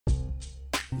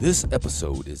This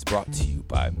episode is brought to you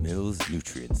by Mills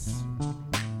Nutrients.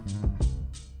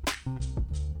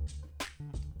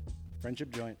 Friendship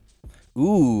joint.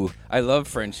 Ooh, I love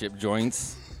friendship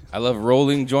joints. I love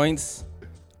rolling joints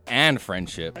and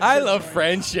friendship. I love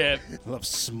friendship. I love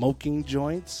smoking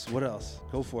joints. What else?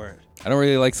 Go for it. I don't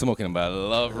really like smoking them, but I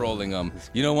love rolling them.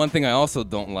 You know, one thing I also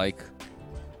don't like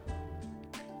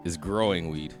is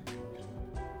growing weed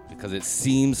because it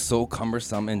seems so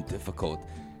cumbersome and difficult.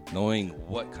 Knowing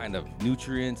what kind of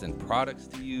nutrients and products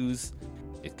to use,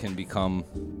 it can become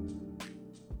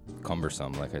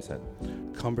cumbersome, like I said.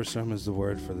 Cumbersome is the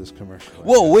word for this commercial.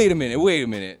 Whoa, wait a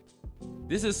minute.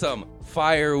 This is some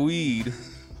fire weed.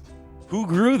 Who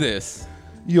grew this?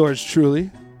 Yours truly.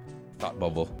 Thought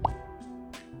bubble.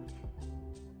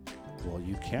 Well,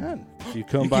 you can. If you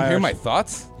come You by can hear our my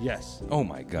thoughts? Yes. Oh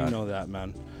my God. You know that,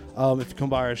 man. If you come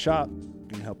by our shop, we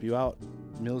can help you out.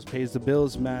 Mills pays the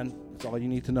bills, man. That's all you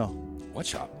need to know. What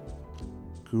shop?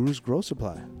 Guru's Grow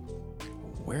Supply.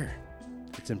 Where?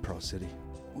 It's in Pro City.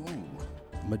 Ooh.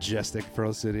 Majestic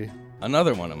Pro City.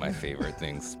 Another one of my favorite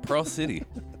things. Pearl City.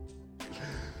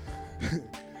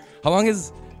 How long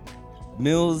has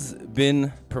Mills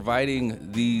been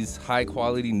providing these high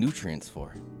quality nutrients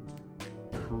for?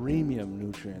 Premium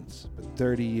nutrients for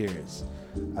 30 years.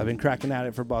 I've been cracking at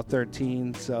it for about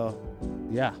 13, so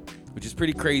yeah. Which is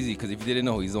pretty crazy because if you didn't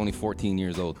know, he's only 14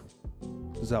 years old.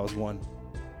 Because that was one.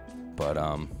 But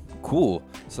cool.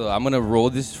 So I'm gonna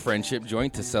roll this friendship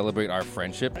joint to celebrate our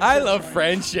friendship. I love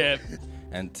friendship.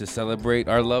 And to celebrate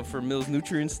our love for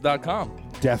millsnutrients.com.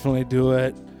 Definitely do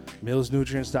it.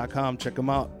 Millsnutrients.com. Check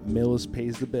them out. Mills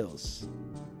pays the bills.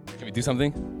 Can we do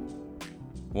something?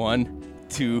 1,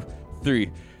 2,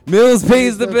 3. Mills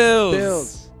pays the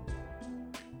bills.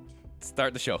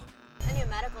 Start the show. A new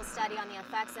medical study on the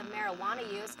effects of marijuana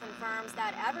use confirms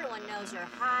that everyone knows you're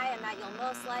high and that you'll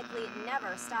most likely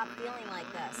never stop feeling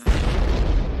like this.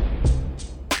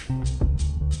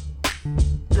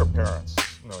 Your parents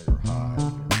know you're high.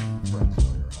 Your friends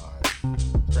know you're high.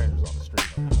 Strangers on the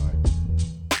street know you're high.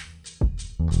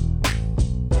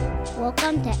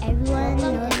 Welcome to Everyone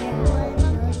Knows You're High.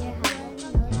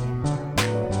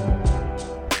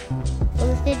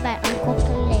 Hosted by Uncle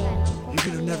Kalei You're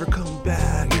gonna never come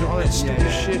back. You know, all that stupid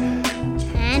shit.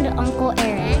 and Uncle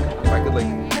Eric. If I could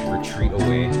retreat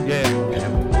away.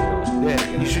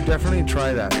 Yeah, you should definitely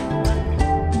try that.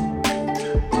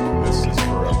 This is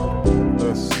forever.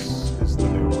 This is the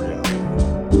new reality.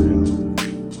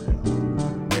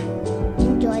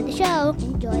 Enjoy the show.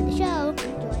 Enjoy the show.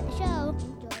 Enjoy the show.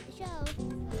 Enjoy the show.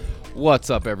 What's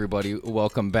up, everybody?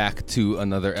 Welcome back to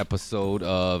another episode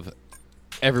of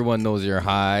Everyone Knows You're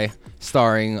High,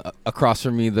 starring across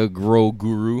from me, the Grow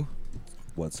Guru.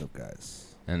 What's up,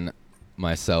 guys? And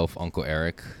myself, Uncle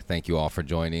Eric. Thank you all for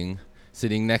joining.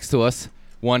 Sitting next to us,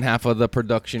 one half of the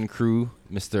production crew,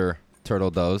 Mr.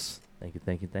 Turtle Doves. Thank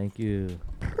you.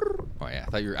 Oh yeah,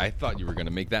 I thought you were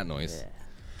gonna make that noise. Yeah.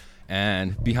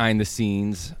 And behind the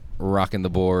scenes, rocking the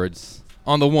boards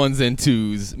on the ones and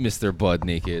twos, Mr. Bud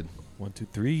Naked. 1, 2,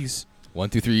 3s. 1,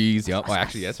 2, 3s. Yep. Oh,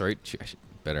 actually, that's right.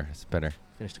 Better. It's better.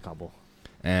 Finished the combo.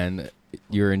 And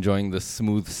you're enjoying the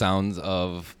smooth sounds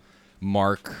of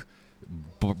Mark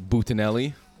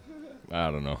Butinelli.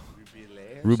 I don't know.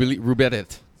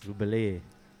 Rubelet. Rubele.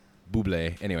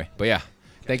 Buble. Anyway, but yeah.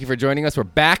 Thank you for joining us. We're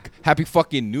back. Happy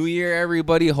fucking New Year,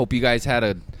 everybody. Hope you guys had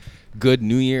a good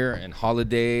New Year and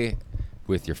holiday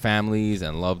with your families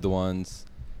and loved ones.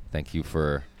 Thank you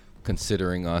for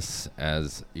considering us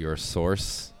as your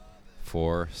source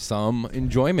for some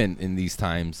enjoyment in these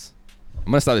times. I'm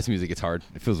going to stop this music. It's hard.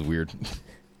 It feels weird.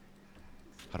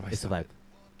 How do I It's a stop vibe. it?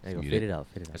 There you go. Mute Fade it. it out.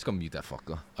 I'm just going to mute that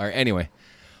fucker. All right, anyway.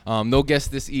 No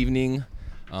guest this evening.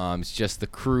 It's just the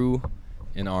crew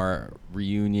in our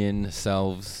reunion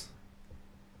selves.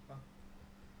 I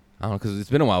don't know, because it's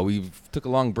been a while. We took a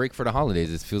long break for the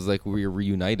holidays. It feels like we were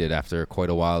reunited after quite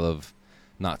a while of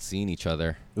not seeing each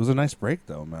other. It was a nice break,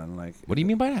 though, man. What do you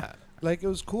mean by that? Like, it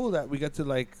was cool that we got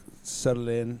to, settle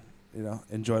in,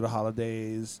 enjoy the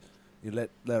holidays. You let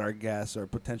our guests or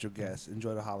potential guests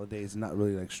enjoy the holidays and not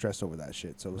really, stress over that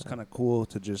shit. So it was kind of cool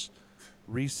to just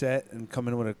reset and come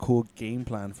in with a cool game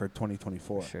plan for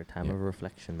 2024. Sure. Time Yeah. of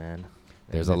reflection, man.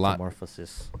 There's a lot.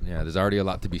 Metamorphosis. Yeah, there's already a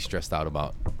lot to be stressed out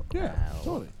about. Yeah, Wow.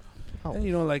 totally. Oh. And,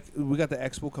 we got the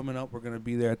expo coming up. We're going to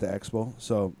be there at the expo.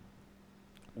 So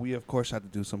we, of course, had to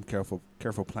do some careful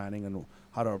planning and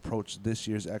how to approach this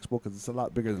year's expo because it's a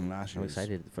lot bigger than last I'm year's.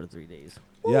 excited for the 3 days.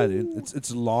 Yeah, dude.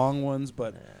 It's long ones,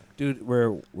 but, Yeah. dude,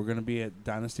 we're going to be at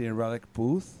Dynasty and Relic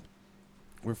booth.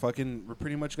 We're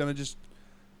pretty much going to just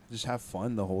have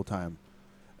fun the whole time.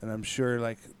 And I'm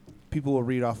sure, people will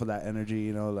read off of that energy,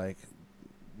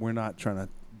 we're not trying to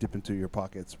dip into your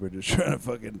pockets. We're just trying to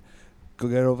fucking go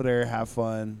get over there, have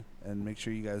fun, and make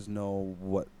sure you guys know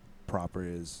what proper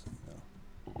is.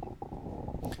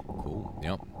 Cool.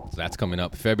 Yep. So that's coming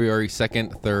up February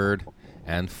 2nd, 3rd,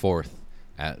 and 4th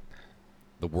at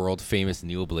the world famous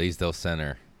Neil Blaisdell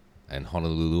Center in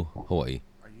Honolulu, Hawaii.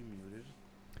 Are you muted?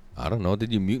 I don't know.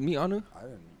 Did you mute me, Anu? I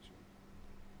didn't mute you.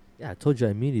 Yeah, I told you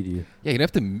I muted you. Yeah, you'd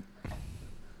have to.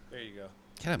 There you go.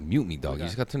 Can't mute me, dog. You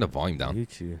just got to turn the volume down.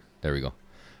 Mute you. There we go.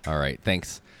 All right.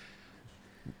 Thanks.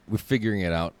 We're figuring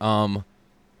it out.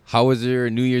 How was your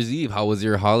New Year's Eve? How was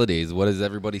your holidays? What does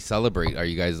everybody celebrate? Are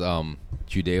you guys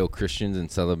Judeo-Christians and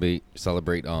celebrate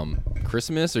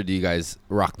Christmas, or do you guys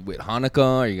rock with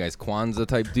Hanukkah? Are you guys Kwanzaa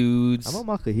type dudes? I'm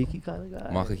a Makahiki kind of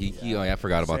guy. Makahiki. Oh yeah, I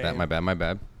forgot about that. Same. My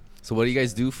bad. So what do you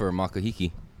guys do for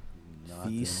Makahiki?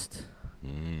 Feast.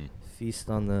 Mm. Feast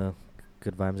on the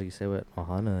good vibes, like you say, with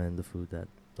ohana and the food that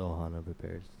the ohana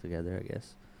prepares together, I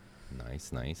guess.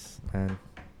 Nice. And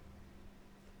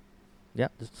yeah,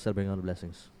 just celebrating all the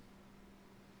blessings.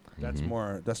 That's Mhm.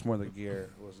 more. That's more the gear.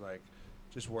 It was like,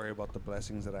 just worry about the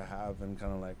blessings that I have and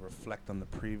kind of like reflect on the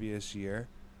previous year,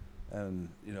 and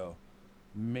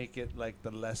make it like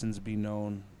the lessons be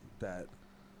known that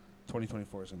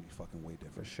 2024 is gonna be fucking way For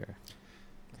different. sure.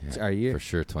 Yeah, It's our year. For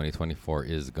sure, 2024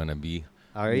 is gonna be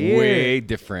Our year. way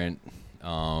different.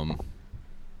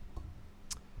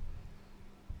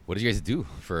 What did you guys do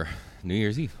for New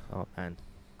Year's Eve? Oh, man.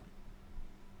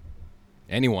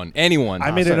 Anyone?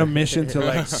 I made it a sorry. mission to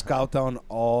like scout down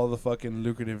all the fucking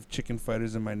lucrative chicken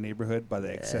fighters in my neighborhood by the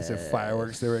excessive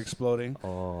fireworks they were exploding.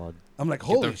 Oh, I'm like,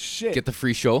 holy the- shit! Get the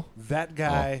free show. That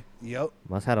guy. Yep.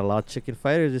 must had a lot of chicken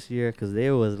fighters this year because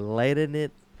they was lighting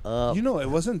it up. It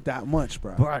wasn't that much,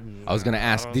 bro. I was gonna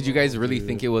ask, did you guys really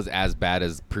think it was as bad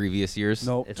as previous years?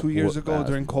 No, It's 2 years more ago bad,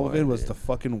 during more, COVID was dude. the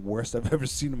fucking worst I've ever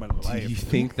seen in my Do life. you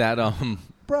think that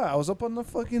Bro, I was up on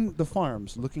the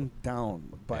farms looking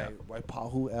down by Yeah.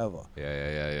 Waipahu Eva.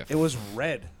 Yeah. It was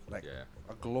red, like Yeah.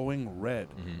 a glowing red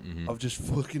Mhm. of just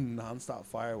fucking nonstop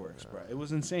fireworks, bro. It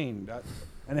was insane.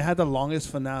 And it had the longest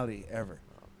finale ever.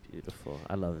 Beautiful.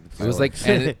 I love it. It was like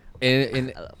Fireworks.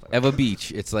 in I love fireworks. Eva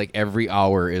Beach. It's like every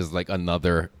hour is like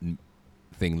another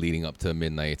thing leading up to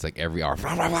midnight. It's like every hour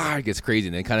it gets crazy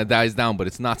and then it kind of dies down, but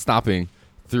it's not stopping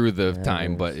through the Yeah,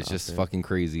 time. never But it's just stopping. fucking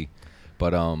crazy.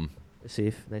 But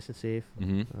Safe, nice and safe.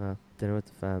 mhm. Dinner with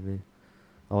the family.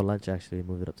 Oh, lunch actually.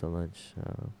 Moved it up to lunch.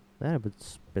 Yeah, but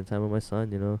spend time with my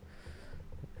son.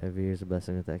 Every year's a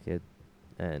blessing with that kid,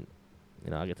 and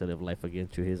I get to live life again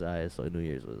through his eyes. So New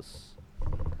Year's was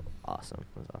awesome.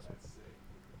 It was awesome.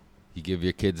 You give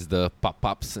your kids the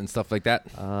pops and stuff like that.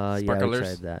 Yeah, we Sparklers?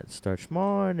 tried that. Start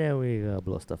small, and then we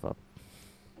blow stuff up.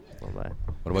 Bye.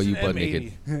 What about you, Bud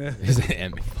Naked? Is it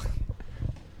M?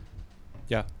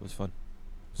 Yeah, it was fun.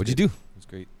 What'd you do? It was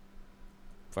great.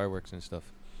 Fireworks and stuff.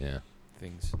 Yeah.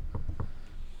 Things.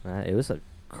 It was a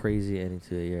crazy ending to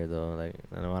the year, though. Like,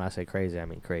 and when I say crazy, I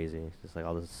mean crazy. Just like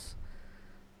all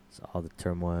the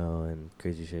turmoil and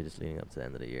crazy shit just leading up to the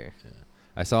end of the year.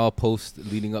 I saw a post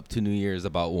leading up to New Year's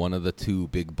about one of the two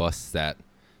big busts that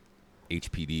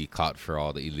HPD caught for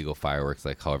all the illegal fireworks,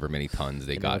 like however many tons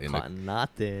they got in the.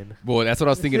 Nothing. Well, that's what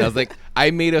I was thinking. I was like,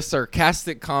 I made a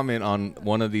sarcastic comment on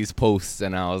one of these posts,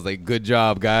 and I was like, "Good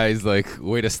job, guys! Like,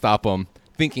 way to stop them."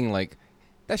 Thinking like,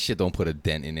 that shit don't put a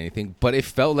dent in anything, but it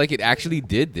felt like it actually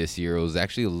did this year. It was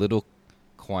actually a little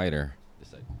quieter.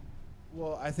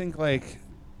 Well, I think like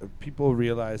people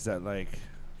realize that like,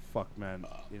 fuck, man,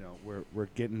 we're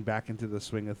getting back into the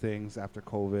swing of things after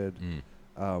COVID.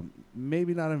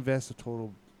 Maybe not invest a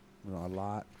total, a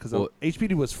lot, because Well-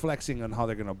 HPD was flexing on how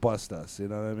they're gonna bust us. You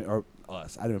know what I mean? Or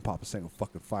us. I didn't pop a single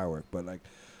fucking firework, but like,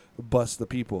 bust the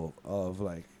people of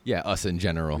like, Yeah, us in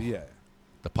general, yeah,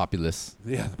 the populace.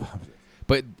 yeah.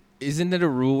 But isn't it a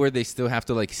rule where they still have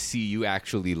to like see you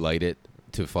actually light it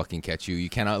to fucking catch you? You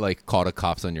cannot like call the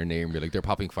cops on your name and be like, they're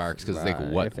popping fireworks because it's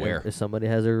like, what, If, where? If somebody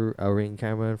has a ring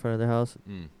camera in front of their house,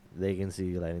 Mm. they can see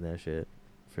you lighting that shit.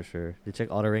 For sure. They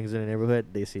check all the rings in the neighborhood,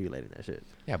 they see you lighting that shit.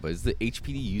 Yeah, but is the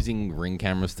HPD using ring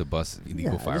cameras to bust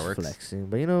illegal Just fireworks? flexing.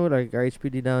 But like our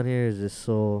HPD down here is just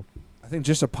so I think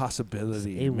just a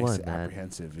possibility It's makes A1, it man.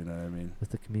 apprehensive. You know what I mean? with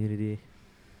the community.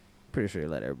 Pretty sure you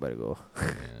let everybody go.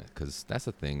 Yeah, because that's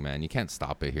the thing, man. You can't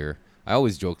stop it here. I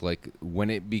always joke, like, when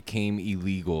it became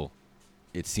illegal,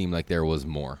 it seemed like there was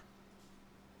more.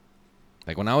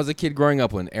 Like, when I was a kid growing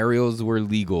up, when aerials were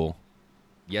legal,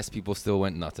 yes, people still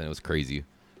went nuts and it was crazy,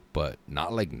 but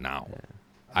not like now.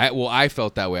 I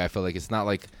felt that way. I felt like it's not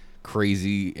like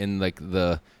crazy in like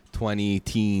the 20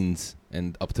 teens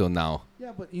and up till now.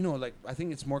 Yeah, but like I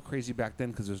think it's more crazy back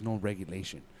then because there's no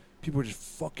regulation. people were just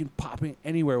fucking popping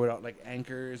anywhere without like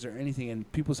anchors or anything, and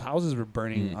people's houses were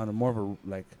burning on a more of a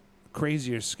like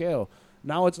crazier scale.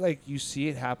 Now it's like you see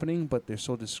it happening, but they're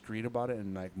so discreet about it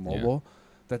and like mobile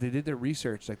that they did their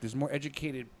research. Like there's more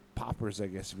educated poppers, I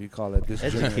guess if you call it this.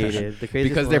 generation. Educated. The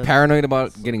craziest Because they're one- paranoid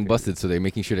about getting busted, so they're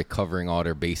making sure they're covering all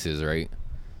their bases, right?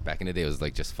 Back in the day, it was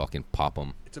like just fucking pop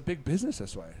them. It's a big business,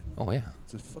 that's why. Oh yeah,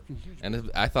 It's a fucking huge.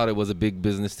 I thought it was a big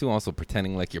business too. Also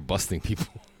pretending like you're busting people.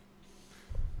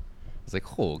 It's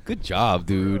like, oh, good job,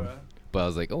 dude. But I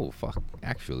was like, oh fuck,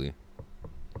 actually,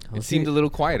 it seemed a little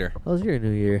quieter. How was your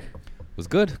New Year? It was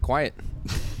good, quiet.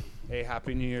 Hey,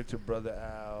 happy New Year to Brother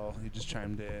Al. He just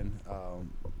chimed in.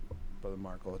 Brother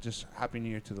Marco. Just happy New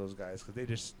Year to those guys because they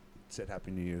just said happy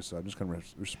New Year. So I'm just kind of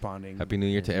responding. Happy New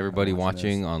Year to Yeah. everybody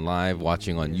watching on live,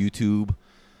 watching on YouTube,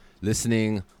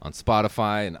 listening on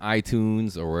Spotify and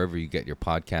iTunes or wherever you get your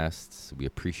podcasts. We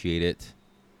appreciate it.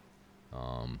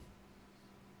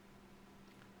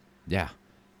 Yeah.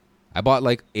 I bought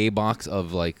like a box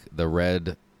of like the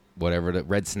red, whatever the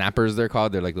red snappers they're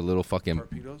called. They're like the little fucking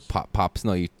Torpedoes? pops.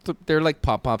 No, they're like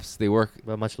pops. They work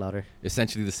But much louder.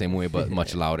 essentially the same way, but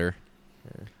much louder.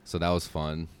 Yeah. So that was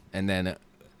fun. And then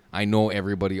I know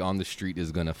everybody on the street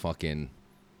is gonna fucking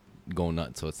go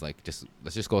nuts. So it's like,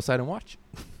 let's just go outside and watch.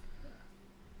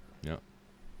 Yeah.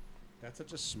 That's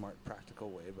such a smart, practical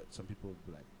way, but some people would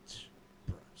be like,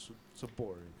 bro, so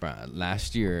boring. Bruh,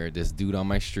 last year, this dude on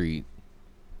my street,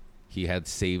 he had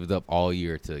saved up all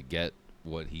year to get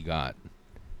what he got.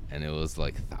 And it was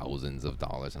like thousands of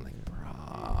dollars. I'm like,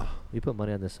 bruh. You put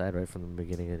money on the side right from the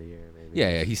beginning of the year, maybe.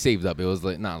 Yeah, he saved up. It was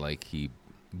like not like he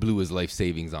blew his life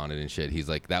savings on it and shit. He's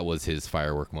like, that was his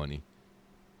firework money.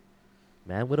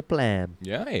 Man with a plan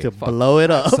Yeah, hey, to fuck. blow it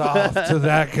up. Hats off to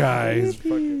that guy. He's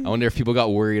fucking- I wonder if people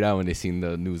got worried out when they seen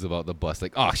the news about the bus.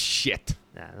 Like, oh shit,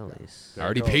 Nah, no worries. I There it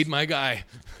already goes. paid my guy.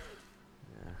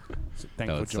 So That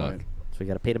thankful would joint. suck. So we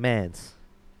gotta pay the mans.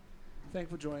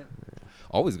 Thankful joint.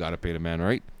 Always gotta pay the man,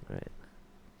 right? Right.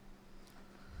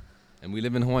 And we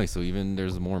live in Hawaii, so even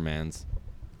there's more mans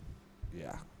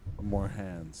Yeah. More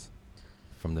hands.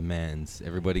 from the mans.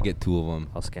 Everybody get two of them.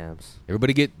 All scams.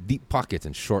 Everybody get deep pockets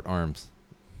and short arms.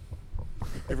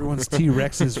 Everyone's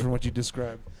T-Rexes from what you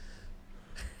described.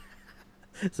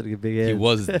 So they get big He heads.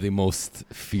 was the most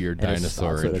feared And a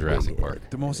dinosaur saucer in with a Jurassic big Park.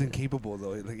 head. The most incapable, though.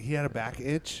 Like, he had a back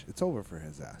itch. It's over for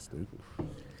his ass, dude.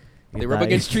 They You rub die-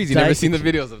 against trees. You die never seen the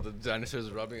itchy. videos of the dinosaurs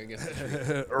rubbing against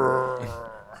the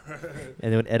trees.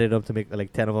 And they would edit up to make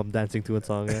like 10 of them dancing to a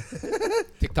song. Yeah.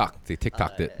 TikTok. They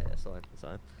TikToked it. Yeah, it's fine. It's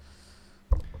fine.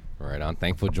 Right on.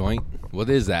 Thankful joint. What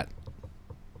is that?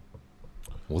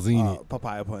 What's in it?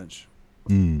 Papaya punch.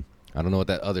 I don't know what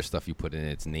that other stuff you put in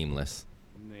it. It's nameless.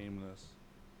 Nameless.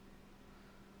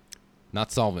 Not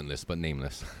solventless, but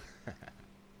nameless.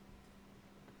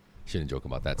 Shouldn't joke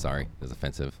about that. Sorry. It was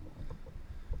offensive.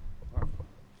 I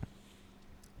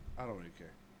don't really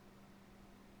care.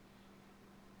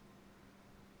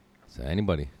 So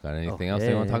anybody got anything Oh, else yeah,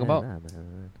 they want to talk yeah, about? nah,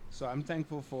 man. So I'm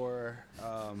thankful for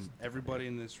everybody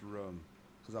in this room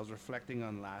because I was reflecting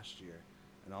on last year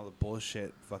and all the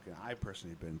bullshit fucking I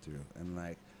personally been through and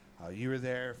like how you were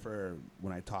there for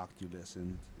when I talked, you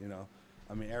listened, you know.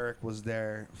 I mean, Eric was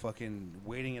there fucking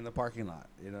waiting in the parking lot,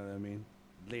 you know what I mean?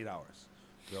 Late hours.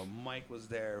 You know, Mike was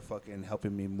there fucking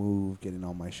helping me move, getting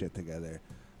all my shit together.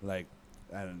 Like,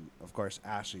 and of course,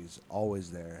 Ashley's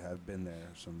always there, have been there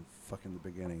from fucking the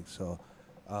beginning. So,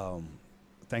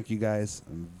 thank you guys.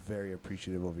 I'm very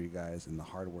appreciative of you guys and the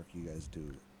hard work you guys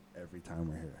do every time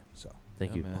we're here. So,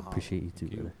 Thank Yeah, you. man. Appreciate you too,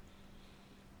 Thank you. brother.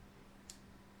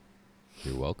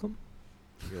 You're welcome.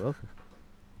 You're welcome.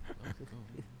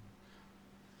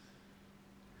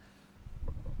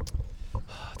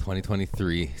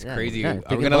 2023. It's Yeah, crazy. yeah, Are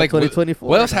thinking we gonna about like 2024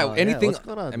 what else now. have Yeah, anything? what's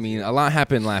going on I mean, this a lot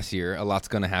happened last year. A lot's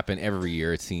gonna happen every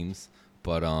year, it seems.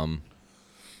 But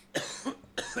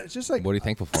it's just like what are you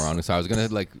thankful for, Anu? So I was gonna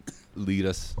like lead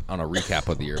us on a recap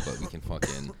of the year, but we can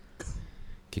fucking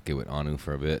kick it with Anu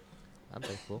for a bit. I'm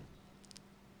thankful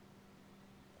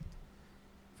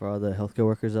for all the healthcare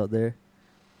workers out there,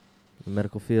 the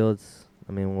medical fields.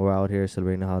 I mean, when we're out here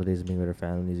celebrating the holidays and being with our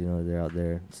families, you know, they're out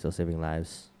there still saving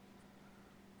lives.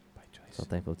 By choice. So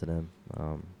thankful to them.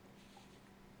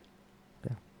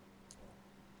 Yeah.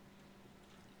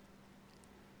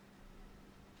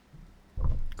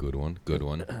 Good one. Good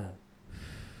one.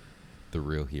 The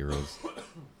real heroes.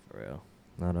 For real.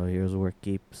 Not all heroes work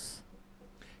keeps.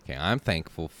 Okay, I'm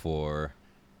thankful for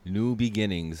new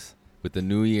beginnings with the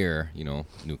new year, you know,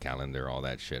 new calendar, all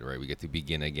that shit, right? We get to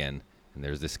begin again. And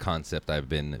there's this concept I've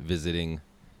been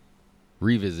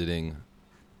revisiting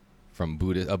from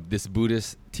this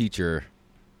Buddhist teacher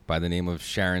by the name of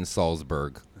Sharon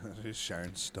Salzberg.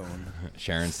 Sharon Stone.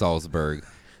 Sharon Salzberg.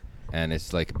 And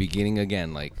it's like beginning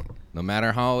again. Like, no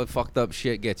matter how fucked up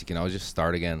shit gets, you can always just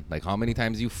start again. Like, how many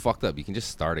times you fucked up, you can just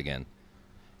start again.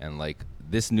 And like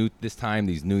this time,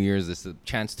 these New Year's, this is a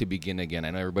chance to begin again.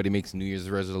 I know everybody makes New Year's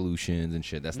resolutions and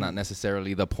shit. That's not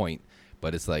necessarily the point.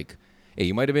 But it's like, hey,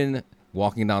 you might have been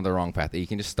walking down the wrong path. Hey, you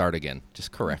can just start again.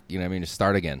 Just correct. You know what I mean? Just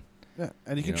start again. Yeah,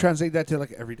 and you can know? translate that to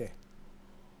like every day.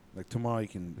 Like tomorrow, you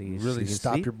can really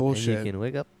stop your bullshit. And you can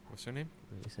wake up. What's her name?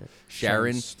 What you said?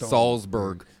 Sharon Stone.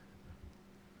 Salzberg.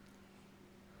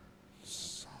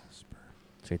 So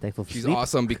you're thankful for She's sleep?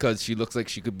 awesome because she looks like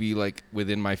she could be like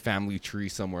within my family tree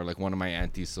somewhere, like one of my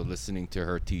aunties. So listening to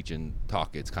her teach and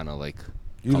talk, it's kind of like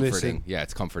You comforting. listen. Yeah,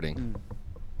 it's comforting.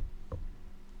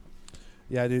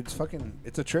 Yeah, dude,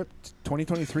 it's a trip.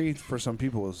 2023 for some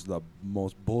people is the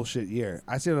most bullshit year.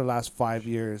 I say the last 5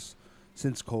 years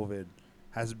since COVID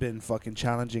has been fucking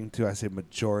challenging to, I say,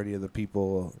 majority of the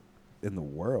people in the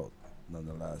world,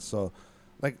 nonetheless. So,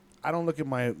 like, I don't look at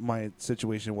my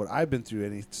situation, what I've been through,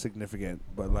 any significant,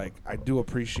 but like, I do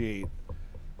appreciate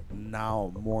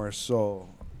now more so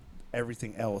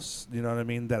everything else, you know what I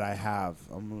mean, that I have.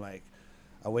 I'm like,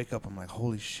 I wake up, I'm like,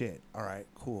 holy shit, all right,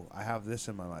 cool, I have this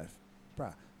in my life.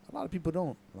 Bruh, a lot of people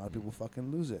don't. A lot of people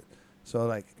fucking lose it. So,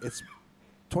 like, it's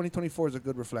 2024 is a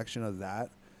good reflection of that,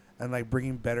 and like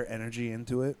bringing better energy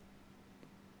into it.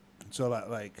 So,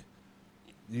 like,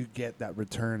 you get that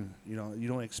return. You know, you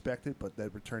don't expect it, but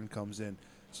that return comes in.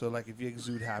 So, like, if you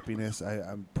exude happiness,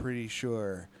 I'm pretty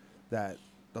sure that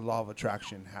the law of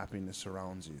attraction, happiness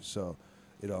surrounds you. So,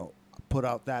 you know, put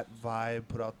out that vibe,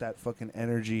 put out that fucking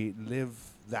energy, live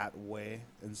that way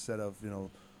instead of, you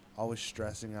know, always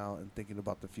stressing out and thinking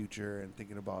about the future and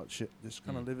thinking about shit. Just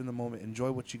kind of live in the moment, enjoy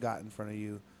what you got in front of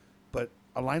you, but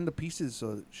align the pieces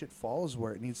so that shit falls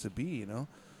where it needs to be, you know?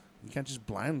 You can't just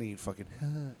blindly fucking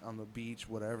on the beach,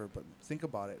 whatever, but think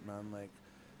about it, man. Like,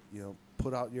 you know,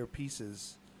 put out your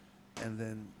pieces and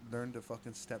then learn to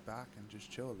fucking step back and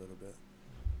just chill a little bit.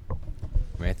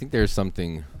 I mean, I think there's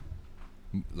something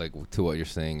like to what you're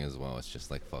saying as well. It's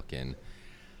just like fucking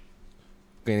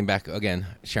getting back again,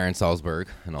 Sharon Salzberg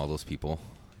and all those people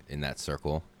in that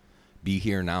circle. Be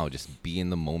here now, just be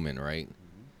in the moment, right?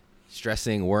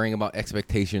 Stressing, worrying about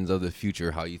expectations of the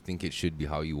future, how you think it should be,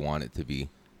 how you want it to be.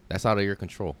 That's out of your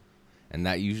control. And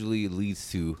that usually leads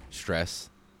to stress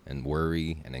and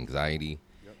worry and anxiety.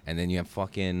 Yep. And then you have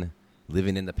fucking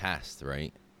living in the past,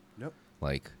 right? Yep.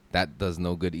 Like, that does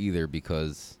no good either,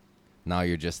 because now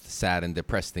you're just sad and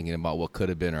depressed thinking about what could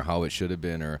have been or how it should have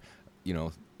been, or, you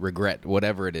know, regret,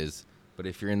 whatever it is. But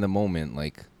if you're in the moment,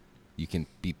 like, you can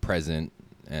be present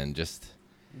and just,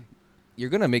 you're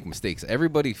going to make mistakes.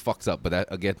 Everybody fucks up, but that,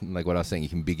 again, like what I was saying, you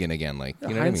can begin again. Like, Yeah,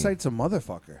 you know what I mean? hindsight's a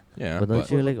motherfucker. Yeah. But don't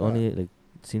you like But- only like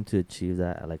seem to achieve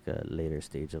that at like a later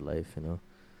stage of life, you know?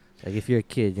 Like if you're a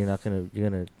kid, you're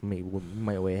gonna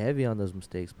might weigh heavy on those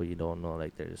mistakes, but you don't know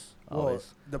like there's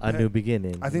always a new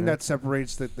beginning. I you think know? that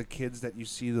separates the kids that you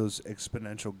see those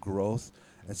exponential growth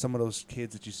and some of those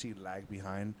kids that you see lag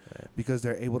behind, Right. because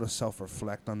they're able to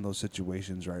self-reflect on those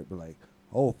situations, right? But like,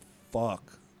 oh,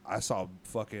 fuck, I saw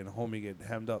fucking homie get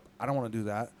hemmed up. I don't want to do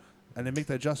that. And they make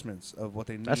the adjustments of what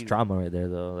they need. That's trauma right there,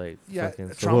 though. Like Yeah, fucking,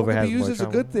 so trauma whoever can has be used more as a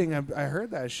trauma- good thing. I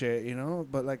heard that shit, you know?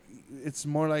 But like, it's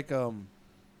more like,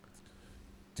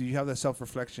 do you have that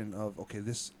self-reflection of, okay,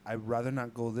 I'd rather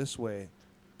not go this way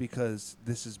because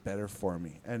this is better for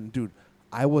me. And dude,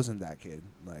 I wasn't that kid.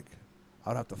 Like,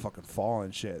 I'd have to fucking fall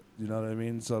and shit. You know what I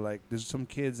mean? So like, there's some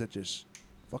kids that just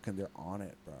fucking, they're on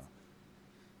it, bro.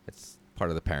 It's part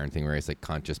of the parenting, right? It's like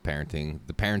conscious parenting.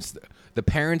 The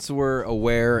parents were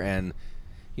aware and,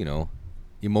 you know,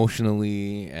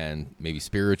 emotionally and maybe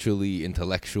spiritually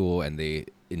intellectual, and they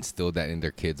instilled that in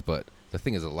their kids. But the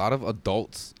thing is, a lot of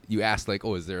adults, you ask like,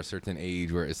 oh, is there a certain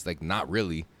age where it's like, not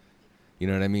really. You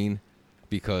know what I mean?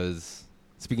 Because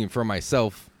speaking for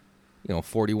myself, you know,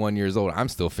 41 years old, I'm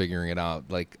still figuring it out.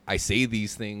 Like, I say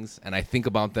these things and I think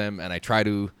about them and I try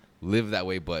to live that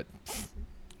way, but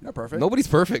Not perfect. nobody's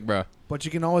perfect, bro. But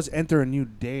you can always enter a new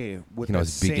day with can that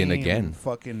always begin same again.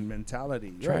 fucking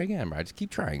mentality. Try Right. again, bro. Just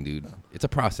keep trying, dude. It's a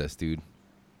process, dude.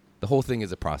 The whole thing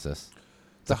is a process.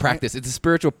 It's The a practice. It's a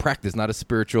spiritual practice, not a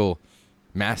spiritual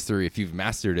mastery. If you've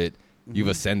mastered it, you've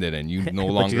ascended and you no But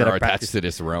you longer gotta are practice attached to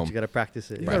this realm. You gotta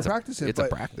practice it. You Right. gotta It's a- practice it. it's a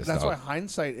but practice, That's dog. why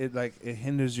hindsight it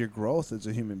hinders your growth as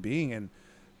a human being, and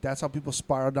that's how people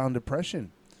spiral down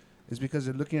depression. Is because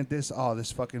they're looking at this. Oh,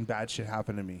 this fucking bad shit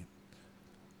happened to me.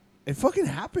 It fucking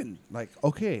happened. Like,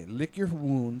 okay, lick your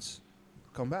wounds,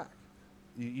 come back.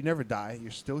 You never die.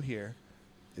 You're still here.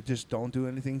 Just don't do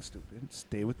anything stupid.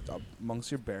 Stay with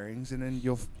amongst your bearings, and then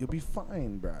you'll be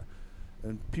fine, bruh.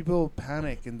 And people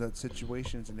panic in the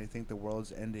situations, and they think the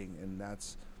world's ending, and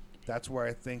that's where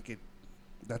I think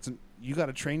you got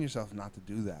to train yourself not to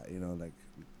do that, you know, like,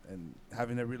 and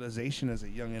having that realization as a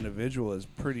young individual is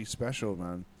pretty special,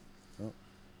 man. So,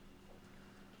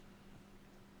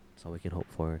 That's all we can hope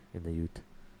for in the youth.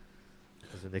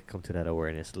 Because then they come to that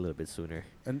awareness a little bit sooner.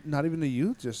 and not even the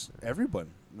youth, just everyone.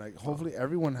 Like, hopefully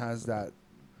everyone has that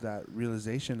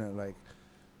realization that, like,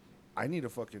 I need to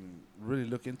fucking really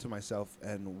look into myself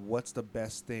and what's the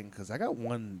best thing, because I got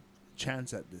one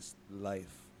chance at this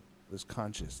life, this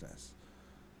consciousness.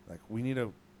 Like, we need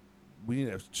to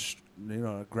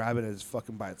grab it as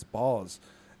fucking by its balls,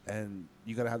 and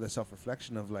you got to have that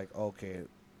self-reflection of, like, okay,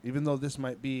 even though this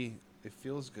might be, it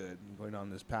feels good going down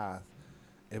this path,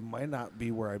 it might not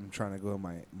be where I'm trying to go in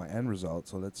my end result.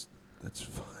 So let's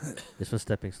This one's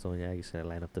stepping stone. Yeah, you just gotta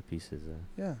line up the pieces.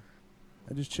 yeah,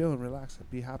 and just chill and relax and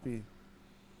be happy.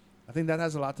 I think that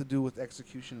has a lot to do with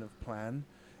execution of plan,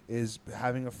 is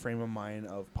having a frame of mind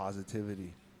of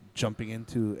positivity, jumping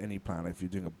into any plan, if you're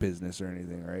doing a business or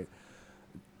anything, right?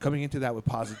 Coming into that with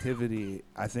positivity,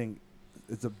 I think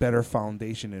it's a better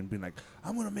foundation, and being like,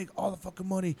 I'm going to make all the fucking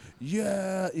money.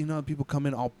 Yeah. You know, people come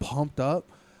in all pumped up.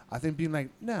 I think being like,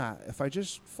 nah, if I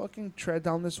just fucking tread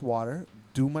down this water,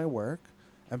 do my work,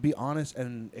 and be honest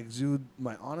and exude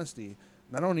my honesty,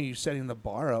 not only are you setting the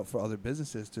bar up for other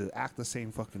businesses to act the same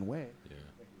fucking way,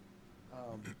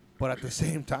 but at the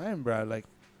same time, bro, like,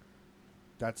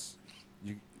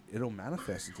 it'll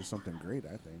manifest into something great,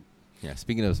 I think. Yeah,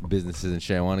 speaking of businesses and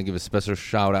shit, I want to give a special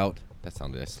shout out. That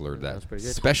sounded, I slurred that. was pretty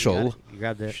good. Special. You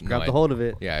grabbed it. No, Grabbed the I- hold of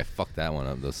it. Yeah, I fucked that one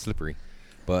up. That was slippery.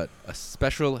 But a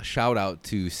special shout out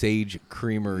to Sage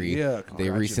Creamery. Yeah, They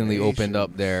recently opened up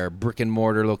congratulations. their brick and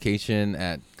mortar location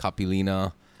at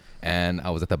Capilina, and I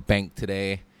was at the bank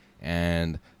today,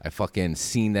 and I fucking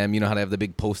seen them. You know how they have the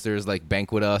big posters like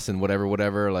 "Bank with Us" and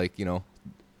whatever, like, you know,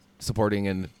 supporting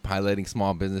and highlighting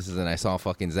small businesses. And I saw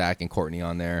fucking Zach and Courtney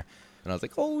on there, and I was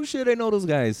like, oh shit, I know those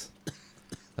guys.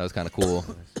 That was kind of cool.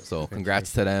 So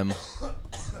congrats to them.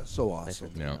 That's so awesome.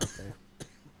 Nice. Yeah. Okay.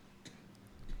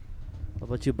 What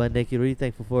about you, Bandeki? What are you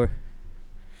thankful for?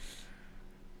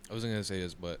 I wasn't gonna say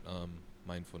this, but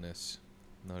mindfulness.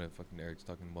 Now that fucking Eric's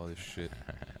talking about this shit.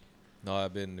 No,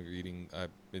 I've been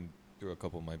through a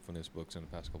couple mindfulness books in the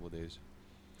past couple of days,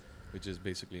 which is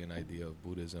basically an idea of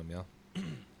Buddhism. Yeah.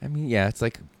 I mean, yeah, it's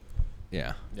like,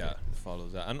 yeah. Yeah, it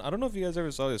follows that. And I don't know if you guys ever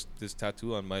saw this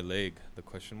tattoo on my leg, the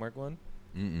question mark one.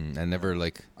 I never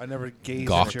like. I never gazed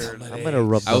Gawked. at your I'm gonna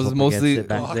rub I was up mostly- against it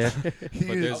back there. But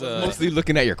there's a Mostly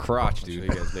looking at your crotch, I'll show dude. you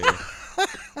guys later.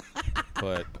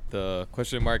 But the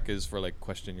question mark is for like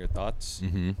question your thoughts.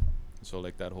 Mm-hmm. So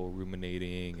like that whole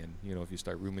ruminating, and you know, if you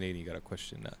start ruminating, you gotta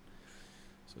question that.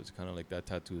 So it's kind of like that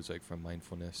tattoo is like from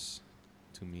mindfulness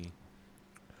to me.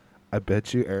 I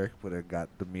bet you Eric would have got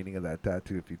the meaning of that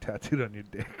tattoo if you tattooed on your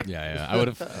dick. Yeah. I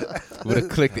would have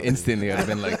clicked instantly. I'd have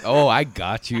been like, oh, I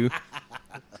got you.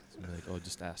 So I'm like, oh,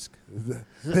 just ask.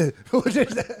 That's what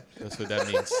that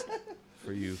means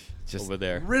for you Just over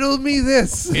there. Riddle me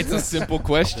this. It's a simple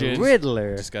question.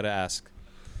 Riddler. Just gotta ask.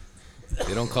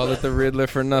 They don't call it the Riddler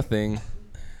for nothing.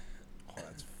 Oh,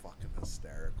 that's fucking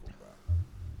hysterical, bro.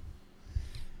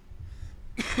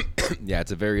 Yeah,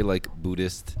 it's a very like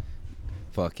Buddhist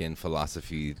fucking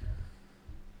philosophy.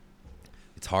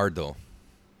 It's hard though.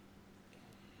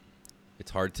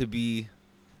 It's hard to be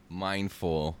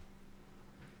mindful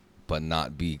but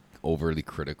not be overly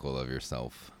critical of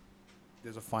yourself.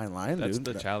 There's a fine line, That's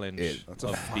dude. the challenge That's a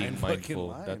of being fine fucking mindful.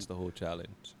 line. That's the whole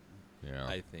challenge. Yeah.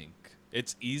 I think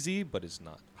it's easy, but it's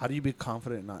not. How do you be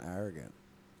confident, not arrogant?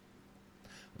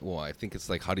 Well, I think it's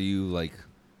like, how do you like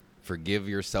forgive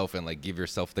yourself and like give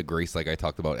yourself the grace, like I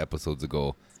talked about episodes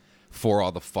ago, for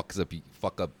all the fuck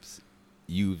ups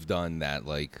you've done that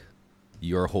like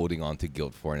you're holding on to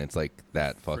guilt for, and it's like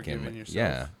that fucking Forgiving yourself.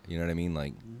 yeah, you know what I mean,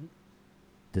 like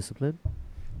Discipline?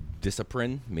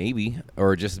 discipline maybe,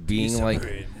 or just being like,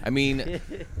 I mean,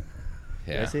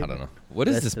 yeah, say I don't know. What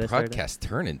is this did I start it? podcast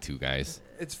turn into, guys?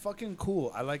 It's fucking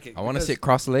cool. I like it. I want to because sit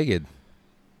cross-legged,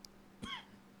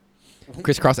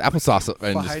 crisscross applesauce, and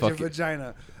just behind your fucking.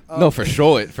 vagina. No, for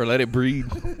show it, for let it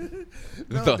breathe.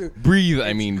 No, dude, breathe,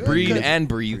 I mean, good breathe 'cause and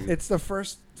breathe. It's the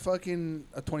first fucking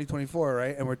 2024,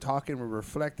 right? And we're talking, we're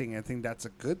reflecting. I think that's a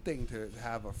good thing to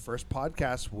have a first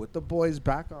podcast with the boys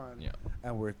back on. Yeah.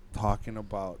 And we're talking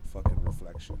about fucking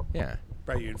reflection. Yeah.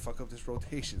 Right, you didn't fuck up this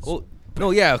rotation. Well,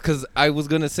 no, yeah, because I was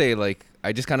gonna say like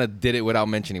I just kind of did it without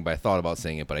mentioning, but I thought about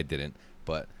saying it, but I didn't.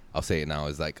 But I'll say it now,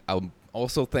 is like I'm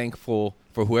also thankful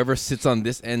for whoever sits on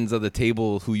this ends of the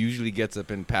table who usually gets up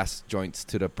and pass joints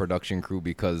to the production crew,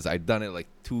 because I've done it like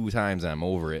 2 times and I'm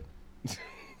over it.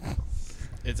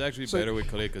 It's actually So- better with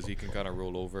Khalid because he can kind of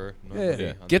roll over. Yeah. normally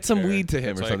on Get the some chair. weed to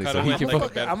him That's or why I something kinda so he went can like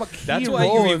fucking- that. I'm a key That's why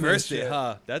roll in you this reversed it, shit.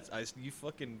 huh? You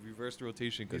fucking reversed the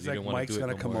rotation because He's you like, didn't want to Mike's do it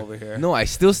gonna no come more. over here. No, I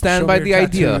still stand Show by me the your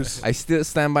idea. tattoos. I still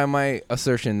stand by my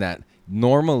assertion that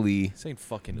normally This ain't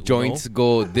fucking Uno. joints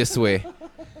go this way.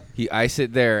 I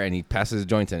sit there and he passes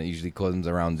joints and it usually comes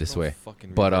around this No way.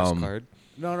 fucking But, reverse um, card.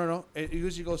 No. It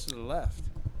usually goes to the left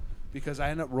because I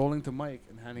end up rolling to Mike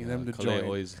and handing them the Khalid joint.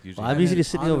 always usually. Well, I'm And usually then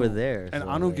sitting Anu- over there. And so,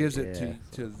 Anu like, gives it yeah,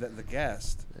 to the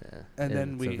guest yeah. and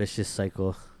then it's we- a vicious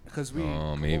cycle. because we Oh, come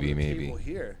over maybe, the maybe. table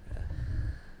here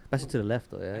Especially to the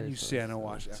left, though. Yeah. and you so stand and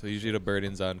it's- watch. So usually the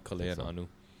burden's on Khalid and So- Anu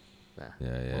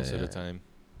Yeah. most of the time.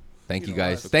 Thank you know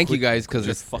guys. what? Thank you guys, because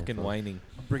just it's fucking Yeah. whining.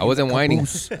 I wasn't whining.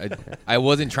 I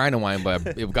wasn't trying to whine,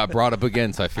 but it got brought up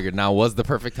again, so I figured now was the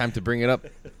perfect time to bring it up.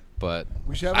 But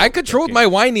We should have I a- controlled my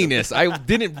whininess. I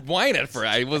didn't whine at first.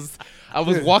 I was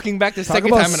Dude, walking back the Talk second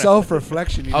about time, and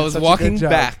self-reflection. I was walking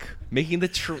back, making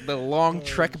the long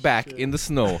trek back in the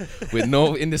snow with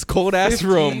in this cold ass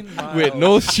room 15 with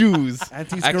no shoes.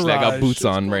 Auntie's Actually, I got garage. boots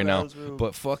on right now, Cold-ass room.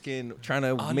 but fucking trying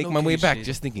to On make my way back, location.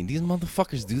 just thinking these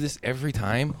motherfuckers do this every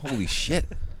time. Holy shit!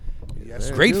 Yes,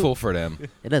 Very we Grateful do. for them.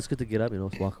 And it's good to get up,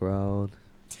 just walk around,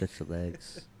 stretch your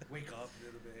legs. Wake up a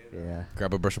little bit. Yeah.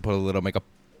 Grab a brush and put a little makeup.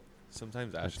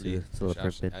 Sometimes That's Ashley. it. It's a little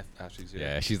Ashley- perfect. Ashley's here.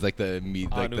 Yeah, she's like the meat,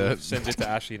 like Anu the. sends it to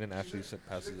Ashley, and then Ashley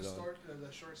passes it on.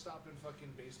 The shortstop in fucking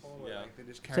baseball. where, like, they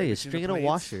just Say, you're stringing a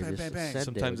washer. Bang, Just bang, bang. send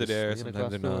Sometimes it, they're just there, swing it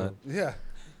sometimes they're across the not. room. Yeah,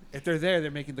 if they're there,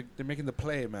 they're making the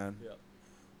play, man.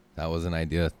 That was an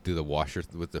idea. Do the washer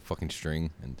with the fucking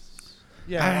string and.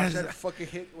 Yeah, watch that fucking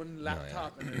hit one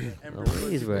laptop and then No, Ember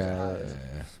these were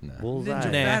Nah. bullseye. Ninja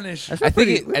Nah. vanish. That's I think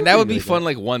pretty- it, that's and that would pretty be good, fun though.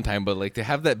 like one time, but like to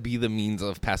have that be the means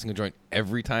of passing a joint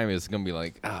every time is gonna be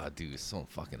like, dude, it's so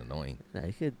fucking annoying. Nah,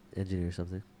 you could engineer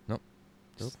something. Nope.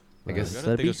 Nope. I guess- We let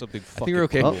gotta it think be. of something I think we're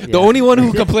okay. Oh, The yeah. only one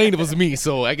who complained was me,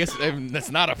 so I guess that's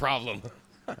not a problem.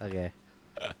 Okay.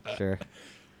 Sure.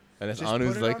 And it's Just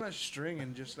Anu's put it like, on a string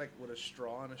and just like with a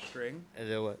straw on a string, And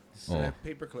then what? Oh. and a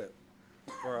paper clip,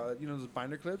 or those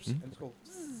binder clips, Hmm? and just go.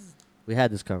 We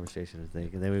had this conversation, I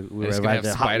think, and then we It's were gonna arrived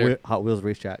have at spider- Hot Wheels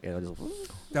racetrack, and I just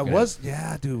That Yeah. was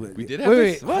dude. we did wait, have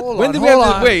wait, this. What? hold When on, did we have hold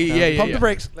this? on. Wait, yeah, Pump yeah. the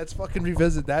brakes. Let's fucking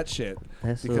revisit that shit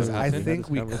That's because what I we had think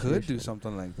this we could do conversation.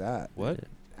 something like that. What?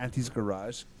 Auntie's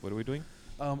garage, What are we doing?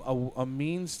 a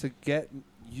means to get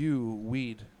you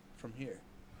weed from here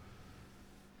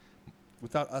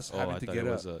without us Oh, having I to thought get it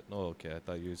up. was a. No, okay. I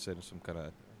thought you were saying some kind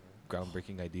of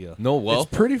groundbreaking idea. No, well,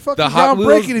 it's pretty fucking the Hot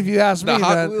groundbreaking Wheels- if you ask me, the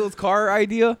Hot man. Wheels car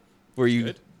idea where you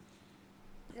Good.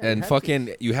 and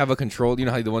fucking you have a control. You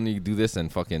know how the one you do this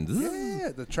and fucking Yeah,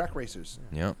 the track racers.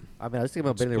 yeah. I mean, I was thinking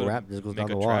about Just building a put a- ramp that just goes make down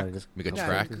a the wall track. and just Make a Nah,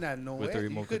 track. Nah, no with way. the You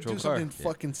remote could do control car. something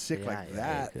fucking sick Yeah, like yeah,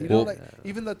 that. you You could. know, Well- like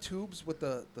even the tubes with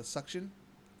the suction.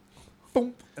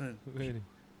 Boom, and then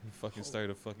You fucking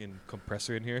started a fucking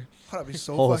compressor in here. that'd be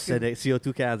so whole fucking.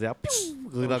 CO2 cans out, goes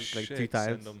Oh, up like shit, 3 send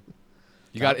times. them.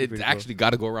 You got That'd be it. pretty Actually, got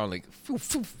to go around like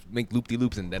make loop de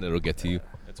loops and then it'll get to you.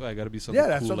 That's why I gotta be something Yeah,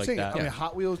 that's cool what I'm like saying. that. I mean,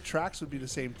 Hot Wheels tracks would be the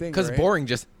same thing. Because right? boring,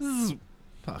 just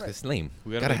fuck, Right. it's lame.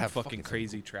 We gotta Gotta make have fucking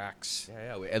crazy tracks.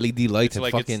 Yeah, with LED lights It's and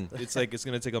like fucking. it's like it's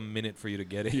gonna take a minute for you to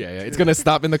get it. Yeah, it's gonna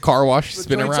stop in the car wash, The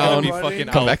spin joint's around, already be running. fucking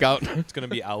come out. back out. It's gonna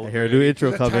be out. I hear a new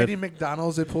intro The coming. tiny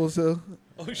McDonald's it pulls to.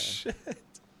 Oh shit!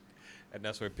 And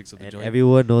that's where it picks up the And joint.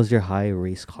 everyone knows your high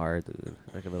race car, dude.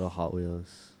 Like a little Hot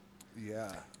Wheels.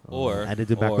 Yeah. Or- I did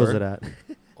do macros or- of that.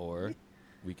 Or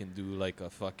we can do like a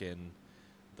fucking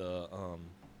the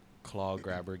claw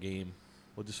grabber game.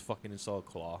 We'll just fucking install a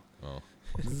claw. Oh.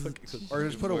 Or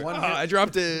just put a one. I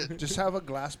dropped it. Just have a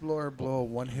glass blower blow a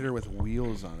one hitter with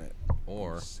wheels on it.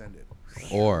 Or Send it.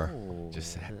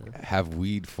 just have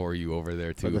weed for you over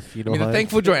there For too. the Fido I mean, the Hut.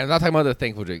 thankful joint. I'm not talking about the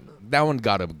thankful joint. That one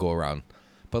gotta go around.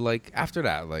 But like after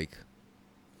that, like,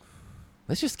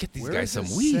 let's just get these Where guys is some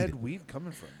this weed. said weed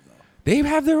coming from though? They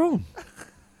have their own.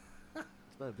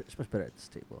 It's much better at this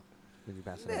table. When you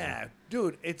pass it Nah, around.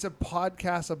 dude, it's a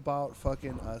podcast about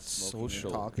fucking us smoking and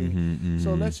Social. talking.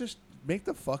 So Mhm. let's just make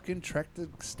the fucking trek to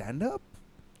stand up.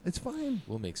 It's fine.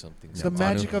 We'll make something. It's the Yeah,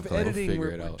 magic Anu, of we'll editing. figure We're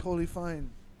it out. totally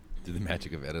fine. Do the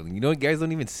magic of editing. You know, guys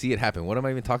don't even see it happen. What am I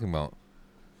even talking about?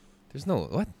 There's no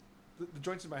what? The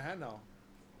joint's in my hand now,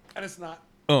 and it's not.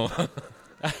 Oh.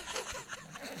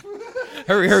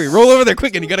 hurry, roll over there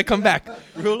quick, and you gotta come back.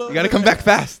 You gotta come back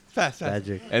fast.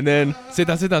 Magic. And then sit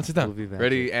down. Movie magic.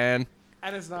 Ready and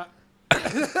And it's not.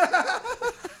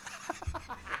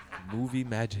 Movie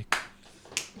magic.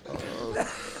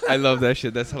 I love that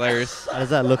shit. That's hilarious. How does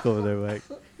that look over there, Mike?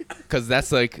 Because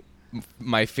that's like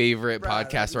my favorite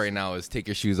podcast right now is Take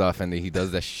Your Shoes Off, and he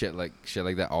does that shit like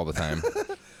that all the time.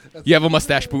 You have a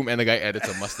mustache, boom, and the guy edits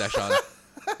a mustache on.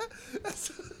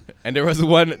 And there was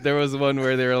one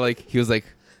where they were like, he was like,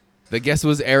 the guest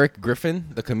was Eric Griffin,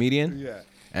 the comedian. Yeah.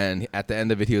 And at the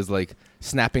end of it, he was like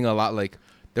snapping a lot, like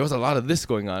there was a lot of this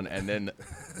going on, and then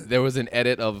there was an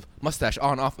edit of mustache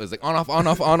on off. It was like on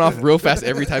off real fast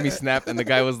every time he snapped, and the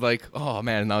guy was like, "Oh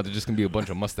man, now there's just gonna be a bunch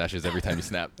of mustaches every time you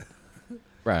snap."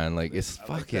 Brian, like it's I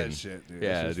fucking like that shit, dude.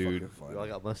 yeah, That's just dude. fucking We all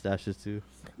funny. got mustaches too.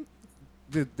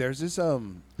 Dude, there's this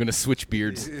Gonna switch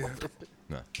beards.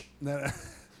 No. no.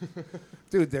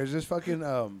 Dude, there's this fucking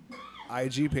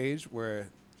IG page where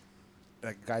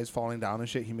like guys falling down and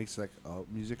shit. He makes like a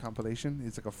music compilation.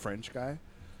 He's like a French guy.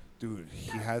 Dude,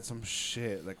 he had some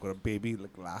shit like with a baby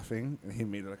like laughing, and he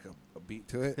made like a beat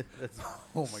to it.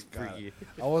 Oh my god, freaky.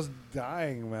 I was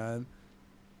dying, man.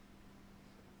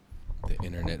 The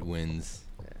internet wins.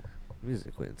 Yeah.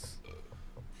 Music wins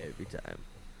every time.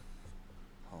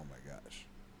 Oh my gosh.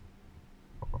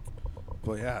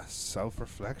 But yeah,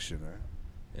 self-reflection,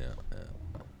 right? Yeah.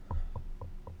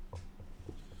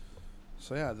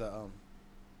 So yeah, the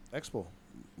expo.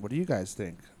 What do you guys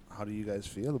think? How do you guys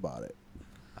feel about it?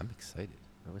 I'm excited.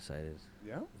 I'm excited.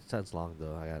 Yeah. It sounds long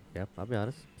though. I'll be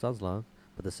honest. Sounds long,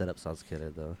 but the setup sounds killer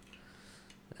though.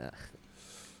 Yeah.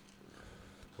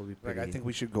 We'll be Like I pretty think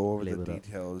we should go over the labeled up.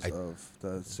 details I- of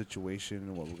the situation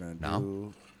and what we're gonna Now?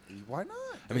 do. Why not?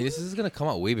 I mean, this is gonna come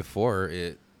out way before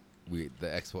the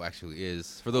expo actually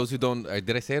is. For those who don't,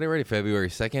 did I say it already? February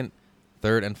 2nd,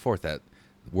 3rd, and 4th at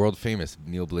world famous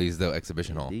Neil Blaisdell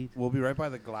Exhibition Hall. Indeed. We'll be right by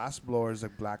the glass blowers,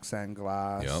 like Black Sand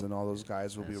Glass, Yep. and all those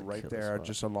guys will That's be a right killer there, spot.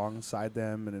 just alongside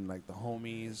them, and then like the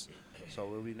homies. So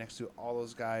we'll be next to all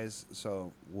those guys.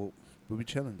 So we'll be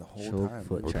chilling the whole Choke time.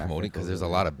 foot We're traffic promoting because over there's a there.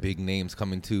 lot of big names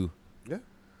coming too. Yeah.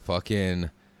 Fucking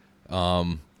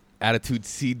Attitude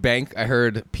Seed Bank. I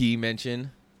heard P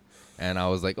mention, and I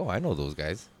was like, oh, I know those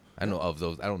guys. I know of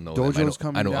those. I don't know them. Dojo's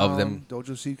coming I know down. of them.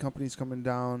 Dojo Seed Company's coming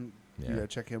down. Yeah. You gotta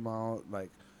check him out. Like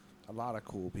a lot of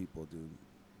cool people, dude.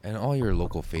 And all your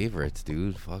local favorites,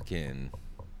 dude. Fucking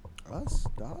Us,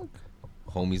 dog.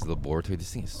 Homies Laboratory.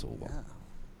 This thing is so Yeah. loud.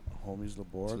 Homies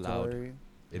Laboratory.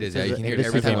 It is. This Yeah, you a- can hear it this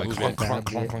every is a time. Like, family- clunk, clunk,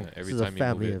 clunk, family- clunk. Every this time is you a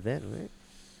move family it. event, right?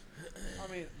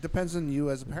 I mean, depends on you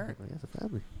as a parent. Like, as a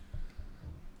family.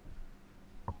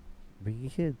 Bring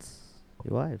your kids,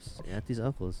 your wives, your aunties,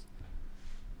 uncles.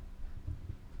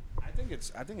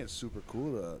 I think it's super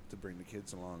cool to bring the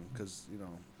kids along because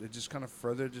it just kind of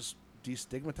further just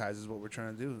destigmatizes what we're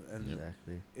trying to do, and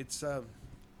Exactly. it's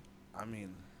I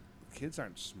mean, kids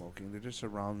aren't smoking; they're just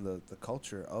around the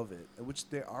culture of it, which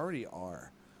they already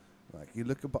are. Like you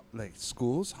look about like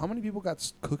schools, how many people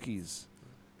got cookies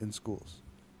in schools?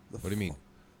 What do you mean?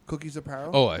 Cookies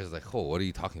apparel? Oh, I was like, oh, what are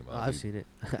you talking Oh, about? I've dude? seen it.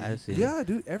 I've seen yeah, it.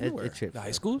 dude, everywhere. It trips The high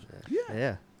me. schools?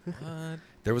 Yeah. Yeah.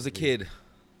 There was a kid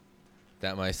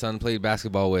that my son played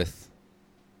basketball with,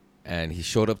 and he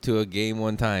showed up to a game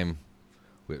one time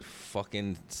with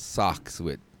fucking socks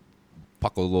with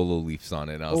Paco Lolo leaves on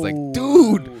it. And I was like,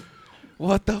 dude,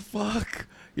 what the fuck?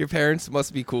 Your parents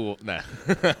must be cool. Nah.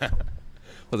 I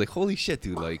was like, holy shit,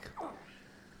 dude. Like,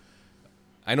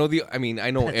 I know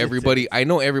everybody. I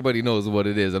know everybody knows what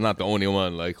it is. I'm not the only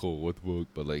one. Like, oh, what the fuck?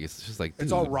 But like, it's just like, It's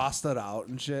dude. all rostered out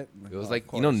and shit. It was Oh, like,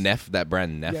 of you know, course. Neff, that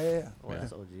brand Neff. Yeah, yeah, yeah. Oh, Yeah.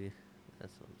 that's OG.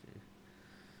 That's OG.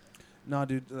 No,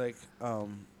 dude, like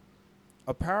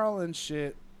apparel and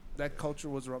shit, that culture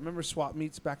was around. Remember swap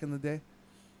meets back in the day?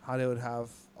 How they would have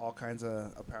all kinds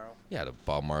of apparel? Yeah, the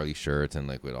Bob Marley shirts and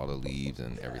like with all the leaves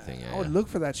and everything. Yeah, I would yeah. look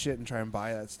for that shit and try and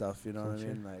buy that stuff, you know what I Culture.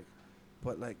 mean? Like,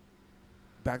 but like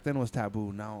back then it was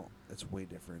taboo. Now it's way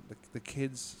different. The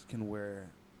kids can wear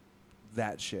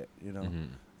that shit, you know? Mhm.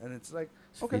 And it's like,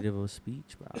 It's okay. freedom of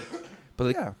speech, bro. But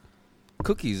like yeah.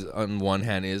 cookies on one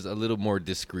hand is a little more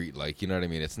discreet, like you know what I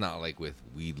mean. It's not like with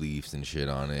weed leaves and shit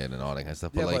on it and all that kind of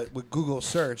stuff. Yeah, But like, but with Google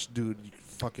search, dude, you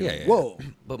fucking, yeah, yeah. whoa.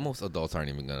 But most adults aren't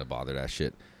even gonna bother that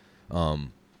shit. A lot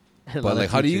But of like,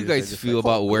 how do you teachers are guys just feel like,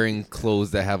 about wearing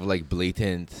clothes that have like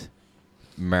blatant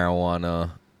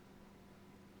marijuana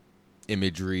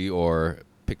imagery or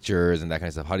pictures and that kind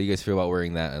of stuff? How do you guys feel about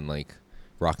wearing that and like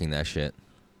rocking that shit?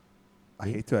 I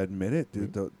hate to admit it,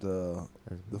 dude. Me?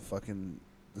 The fucking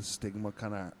the stigma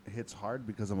kind of hits hard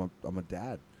because I'm a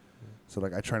dad, so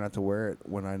like I try not to wear it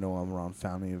when I know I'm around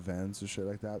family events and shit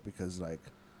like that because like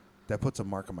that puts a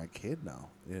mark on my kid now.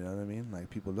 You know what I mean? Like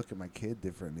people look at my kid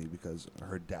differently because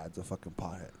her dad's a fucking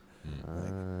pothead.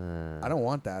 I don't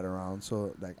want that around.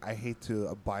 So like I hate to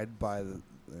abide by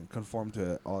and conform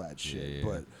to all that shit. Yeah, yeah.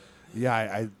 But Yeah,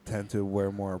 I tend to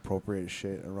wear more appropriate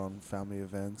shit around family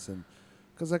events, and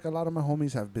because like a lot of my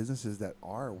homies have businesses that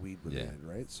are weed related,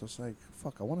 right? So it's like,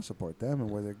 fuck, I want to support them and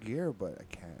wear their gear, but I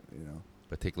can't, you know.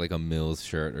 But take like a Mills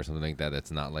shirt or something like that.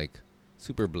 That's not like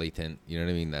super blatant. You know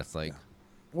what I mean? That's like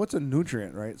What's a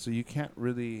nutrient, right? So you can't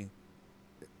really.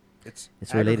 It's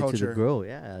related to the agriculture. grow.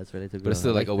 Yeah, it's related to grow. but it's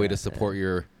still I like a way to that, support yeah.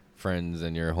 your friends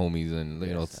and your homies and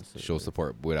you know Yes, show absolutely.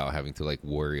 support without having to like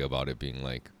worry about it being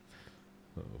like.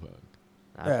 Oh,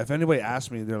 fuck. Yeah, if anybody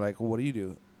asks me, they're like, well, "What do you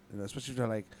do?" You know, especially if they're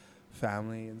like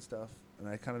family and stuff, and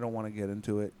I kind of don't want to get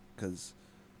into it because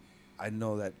I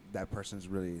know that that person's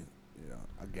really, you know,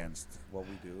 against what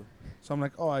we do. So I'm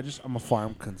like, "Oh, I'm a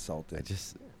farm consultant."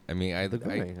 I mean, I The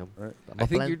growing. right? I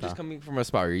think you're just coming from a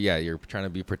spot where, yeah, you're trying to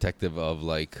be protective of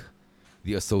like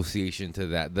the association to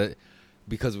that.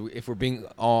 Because if we're being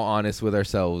all honest with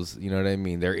ourselves, you know what I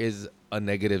mean? There is a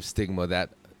negative stigma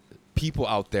that people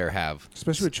out there have.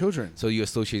 Especially with children. So you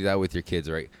associate that with your kids,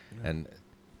 right? And,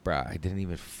 bruh, I didn't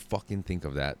even fucking think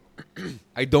of that.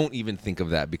 I don't even think of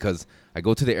that because I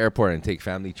go to the airport and take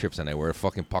family trips and I wear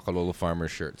fucking Pakalolo Farmer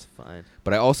shirts. Fine.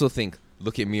 But I also think,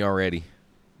 look at me already.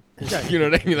 You know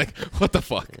what I mean? Like, what the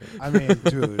fuck? I mean,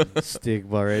 dude.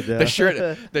 Stigma right there.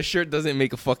 The shirt doesn't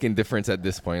make a fucking difference at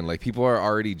this point. Like, people are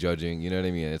already judging. You know what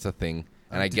I mean? It's a thing,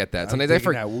 and I get that. Sometimes I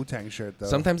forget. that Wu-Tang shirt though.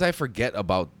 Sometimes I forget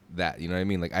about that. You know what I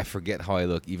mean? Like, I forget how I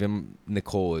look. Even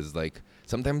Nicole is like.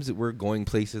 Sometimes we're going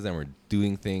places and we're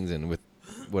doing things and with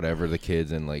whatever the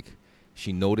kids and like.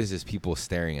 She notices people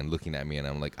staring and looking at me, and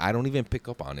I'm like, I don't even pick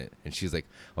up on it. And she's like,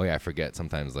 oh yeah, I forget.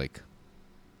 Sometimes like,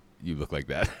 you look like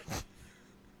that.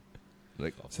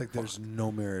 Like, oh, It's like there's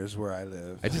no mirrors where I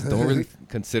live. I just don't really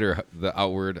consider the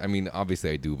outward. I mean,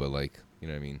 obviously I do, but like, you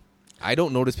know what I mean? I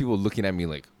don't notice people looking at me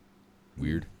like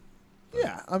weird.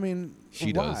 Yeah, I mean, She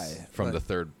why? does from Like, the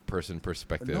third person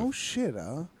perspective. No shit,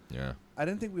 huh? Yeah. I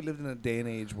didn't think we lived in a day and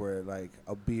age where like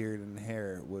a beard and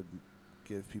hair would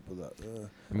give people the.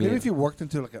 I mean, Maybe if you worked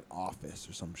into like an office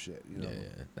or some shit, you know.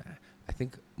 Yeah. I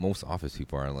think most office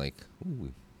people are like,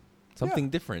 ooh, something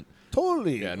different.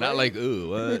 Totally. Yeah, not like,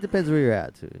 ooh, It what? depends where you're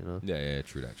at too. You know. Yeah,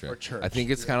 true that, true. Or church, I think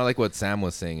it's yeah. kind of like what Sam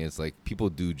was saying. Is like people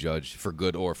do judge for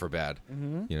good or for bad.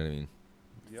 Mm-hmm. You know what I mean?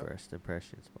 Yep. First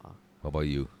impressions. Wow. How about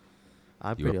you?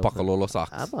 I'm You pretty have open. Pakalolo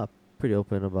socks. I'm pretty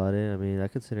open about it. I mean, I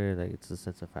consider it like it's a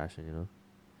sense of fashion, you know,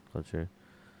 culture.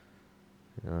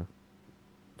 You know,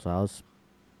 so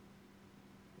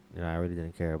I really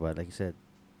didn't care. But like you said,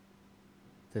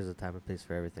 there's a time and place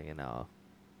for everything. And now,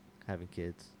 having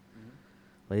kids,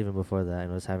 but even before that,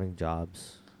 just having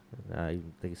jobs. Like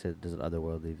you said, there's an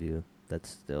otherworldly view that's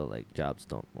still like jobs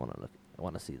don't want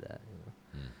to see that.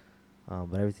 You know,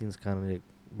 but everything's kind of like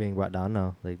being brought down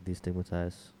now, like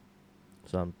destigmatized.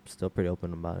 So I'm still pretty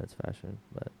open about its fashion,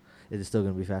 but it is still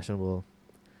gonna be fashionable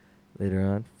later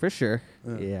on for sure.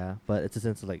 Yeah, but it's a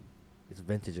sense of like it's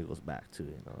vintage. It goes back to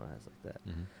it has like that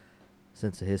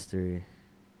sense of history.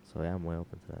 So yeah, I'm way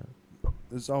open to that.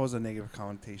 There's always a negative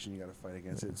connotation you got to fight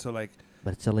against it. So like,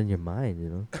 But it's all in your mind, you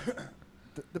know.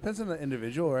 depends on the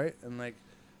individual, right? And like,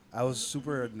 I was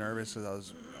super nervous because I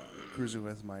was cruising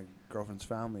with my girlfriend's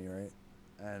family, right?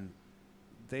 And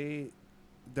they're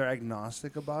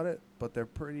agnostic about it, but they're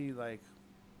pretty like,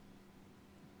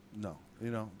 no,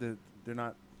 you know, they're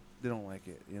not, they don't like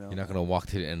it, you know. You're not gonna walk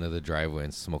to the end of the driveway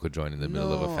and smoke a joint in the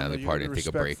middle of a family you're party and take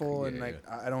a break. respectful and Yeah, like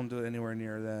I don't do it anywhere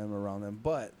near them, around them.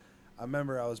 But I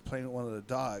remember I was playing with one of the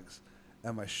dogs,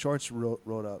 and my shorts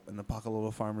rolled up, and the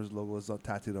Pakalolo Farmers logo was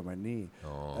tattooed on my knee,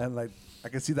 Oh. and like I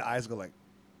could see the eyes go like.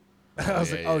 Oh, I was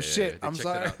yeah, like, yeah, oh yeah, shit, yeah. They I'm checked it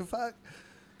sorry, out. fuck.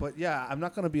 But yeah, I'm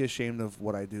not gonna be ashamed of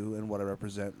what I do and what I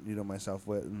represent, myself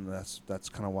with, and that's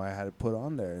kind of why I had it put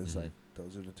on there. It's Mhm. like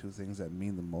those are the two things that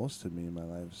mean the most to me in my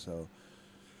life. So,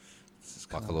 this is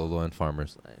kinda- Pakalolo and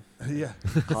farmers. yeah,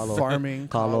 Kalo. farming,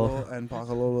 Kalo. Kalo and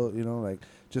Pakalolo, like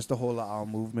just the whole La'al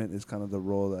movement is kind of the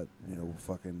role that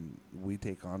fucking we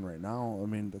take on right now. I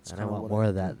mean, that's And I kind of want what more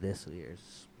of that this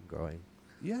year's growing,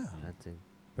 Yeah, planting,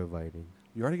 providing.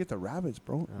 you already get the rabbits,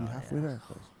 bro. Oh, You halfway yeah. there.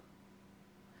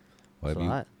 What, It's a have you-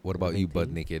 lot. what about you, Bud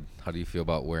Maintain. Naked? How do you feel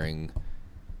about wearing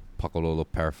Pakalolo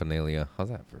paraphernalia? How's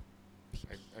that for?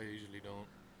 I usually don't.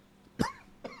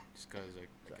 Just because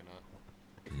I cannot.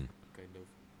 Mm. Kind of.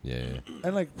 Yeah.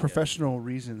 And like professional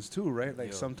reasons too, right? Like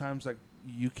Yeah. sometimes like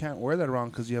you can't wear that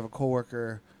around because you have a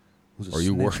coworker who's a Or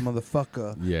you snitch work-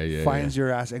 motherfucker. Yeah. finds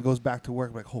your ass and goes back to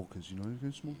work like, because you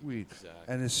can smoke weed, Exactly.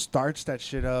 and it starts that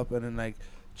shit up, and then like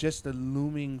just the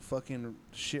looming fucking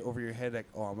shit over your head, like,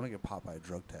 oh, I'm gonna get popped by a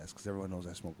drug test because everyone knows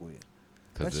I smoke weed.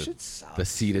 That Because shit sucks. the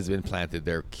seed has been planted.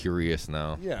 They're curious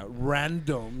now. Yeah,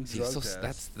 random See, drug so test.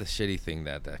 that's the shitty thing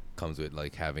that comes with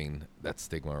like having that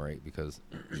stigma, right? Because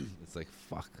it's like,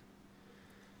 fuck.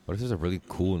 What if there's a really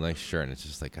cool, nice shirt and it's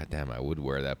just like, God damn, I would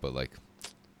wear that, but like,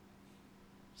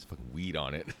 there's fucking weed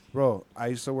on it. Bro, I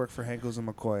used to work for Henkel's and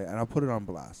McCoy, and I'll put it on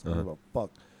blast. I don't Uh-huh. give a fuck.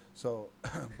 So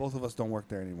both of us don't work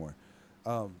there anymore.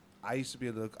 I used to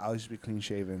be clean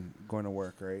shaven going to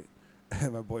work, right?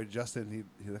 And my boy Justin,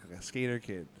 he looked like a skater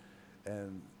kid,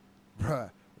 and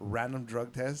bruh, random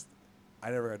drug test.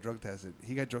 I never got drug tested.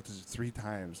 He got drug tested 3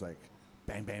 times, like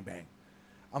bang, bang, bang.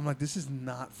 I'm like, this is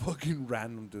not fucking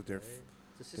random, dude. They're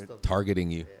Targeting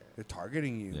you. they're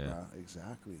targeting you, Yeah. bruh.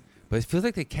 Exactly. But it feels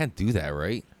like they can't do that,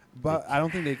 right? But I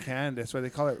don't think they can. That's why they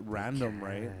call it random,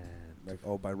 right? Like,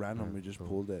 oh, by random, we just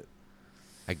Random. pulled it.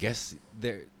 I guess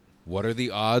there. What are the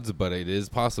odds? But it is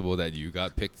possible that you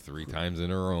got picked 3 times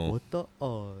in a row. What the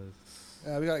odds?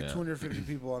 Yeah, we got like Yeah. 250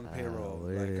 people on the payroll.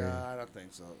 Like, yeah. I don't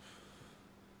think so.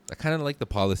 I kind of like the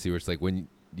policy where it's like when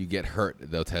you get hurt,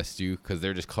 they'll test you because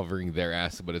they're just covering their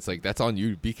ass. But it's like, that's on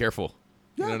you. Be careful.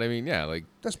 You know Yeah. what I mean? Yeah, like,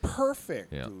 That's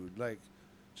perfect, Yeah. dude. Like,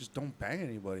 just don't bang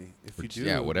anybody. If or you just- do,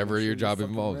 yeah, whatever make your sure job you're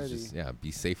fucking involves, ready. just, yeah,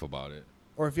 be safe about it.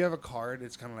 Or if you have a card,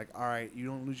 it's kind of like, all right, you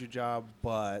don't lose your job,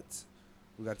 but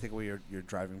we got to take away your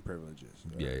driving privileges.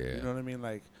 Yeah, yeah, You yeah. know what I mean?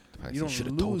 Like, Perhaps you they don't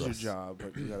should've told lose your us. job,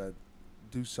 but you got to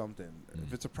do something. Mm.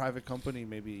 If it's a private company,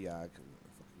 maybe, yeah, I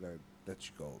gotta let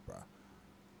you go, bro.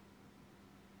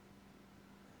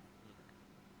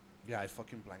 Yeah, I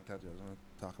fucking blanked out. Dude. I was going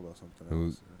to talk about something Who-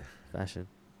 else. Fashion.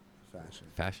 Fashion.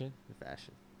 Fashion?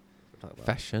 Fashion. We're talking about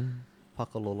Fashion?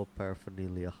 Pakalolo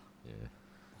paraphernalia. Yeah.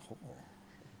 Oh.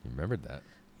 You remembered that.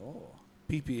 Oh.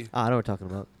 PP. I know what we're talking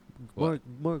about. What?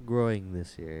 More growing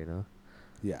this year, you know.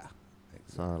 Yeah.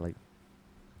 So like,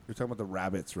 You're talking about the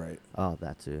rabbits, right? oh,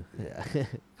 that too. Yeah.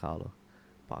 Carlo.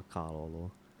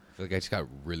 Pakalolo. I feel like I just got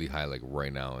really high like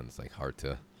right now, and it's like hard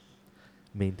to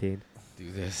Maintain.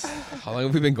 do this. How long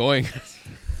have we been going?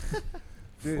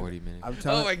 Dude, 40 minutes. I'm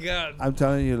telling. Oh my god. I'm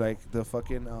telling you, like the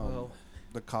fucking Well,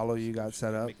 the colo you got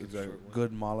set up make it is a short one.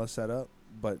 good mala setup,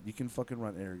 but you can fucking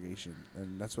run irrigation,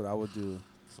 and that's what I would do.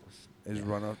 Is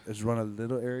run a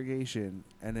little irrigation,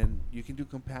 and then you can do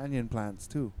companion plants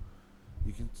too.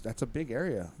 You can. That's a big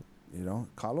area, you know.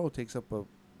 Colo takes up a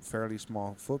fairly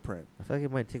small footprint. I feel like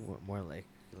it might take more like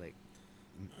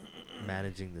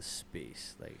managing the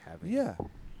space, like having. Yeah,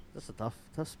 That's a tough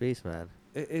space, man.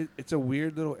 it's a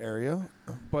weird little area,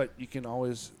 but you can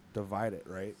always divide it,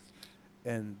 right?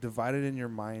 And divide it in your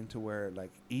mind to where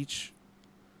like each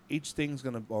thing's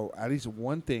gonna, or at least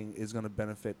one thing is gonna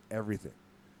benefit everything,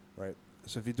 right?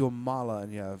 So if you do a mala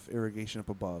and you have irrigation up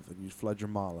above and you flood your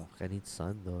mala, I need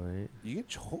sun though, right? you get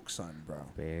choke sun, bro.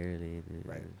 Barely, dude.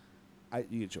 Right.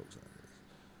 You get choke sun.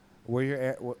 Where you're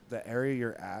at, the area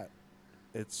you're at,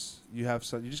 it's you have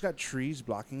sun. You just got trees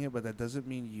blocking it, but that doesn't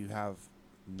mean you have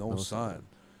no No sun. sun.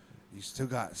 You still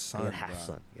got You sun. get half bro.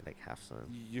 sun. You get like half sun.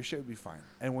 Your shit would be fine.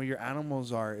 And where your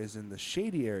animals are is in the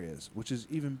shady areas, which is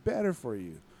even better for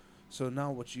you. So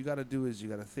now what you got to do is you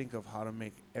got to think of how to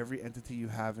make every entity you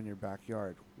have in your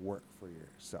backyard work for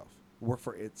yourself, work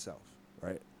for itself,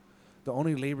 right? The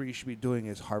only labor you should be doing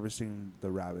is harvesting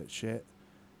the rabbit shit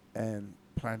and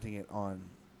planting it on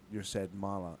your said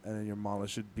mala. And then your mala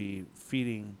should be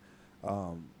feeding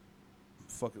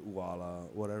fucking uala,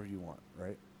 whatever you want,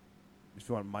 right? If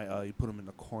you want you put them in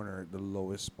the corner, the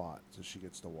lowest spot, so she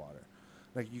gets the water.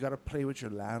 Like, you got to play with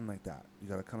your land like that. You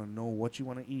got to kind of know what you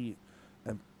want to eat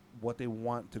and what they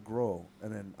want to grow,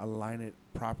 and then align it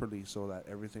properly so that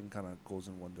everything kind of goes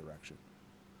in one direction.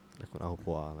 Like when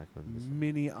Ahupua, like when this,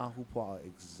 Mini ahupua,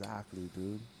 exactly,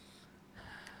 dude.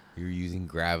 You're using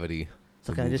gravity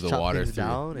so to can I move just the chop water things through.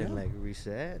 down and Yeah. like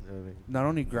reset? Or like- Not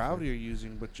only gravity you're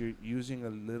using, but you're using a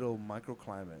little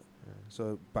microclimate. Yeah.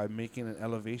 So by making an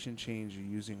elevation change, you're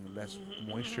using less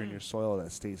moisture in your soil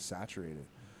that stays saturated.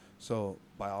 So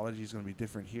biology is going to be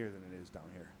different here than it is down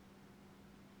here.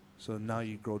 So now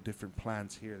you grow different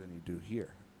plants here than you do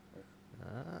here.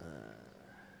 Ah.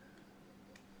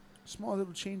 Small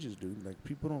little changes, dude. Like,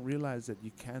 people don't realize that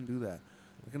you can do that.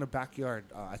 Like in the backyard,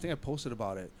 I think I posted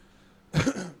about it.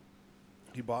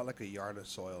 He bought like a yard of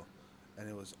soil, and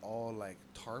it was all like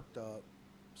tarped up,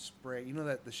 spray. You know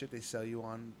that the shit they sell you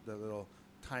on the little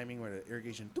timing where the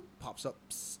irrigation doop, pops up,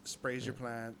 sprays your Yeah.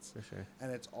 plants, For sure.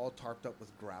 and it's all tarped up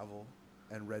with gravel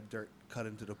and red dirt cut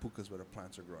into the pukas where the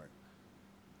plants are growing.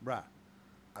 Bruh,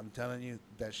 I'm telling you,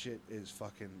 that shit is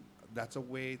fucking. That's a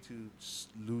way to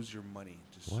lose your money.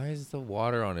 Just Why is the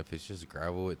water on if it's just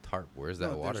gravel with tarp? Where's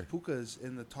that water? There's pukas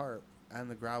in the tarp and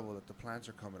the gravel that the plants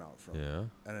are coming out from. Yeah.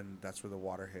 And then that's where the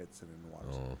water hits, and then the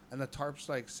water's. Oh. And the tarp's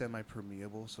like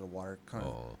semi-permeable, so the water kind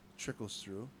of Oh. trickles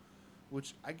through.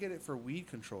 Which I get it for weed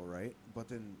control, right? But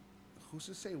then, who's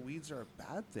to say weeds are a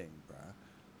bad thing, bruh?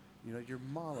 You know, your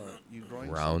mala, you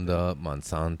growing Roundup,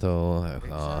 Monsanto.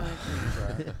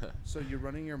 Exactly, bruh. So you're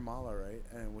running your mala, right?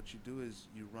 And what you do is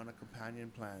you run a companion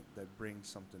plant that brings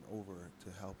something over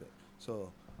to help it.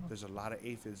 So there's a lot of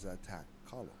aphids that attack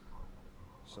kalo.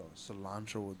 So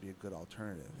cilantro would be a good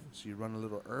alternative. So you run a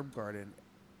little herb garden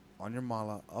on your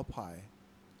mala up high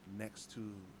next to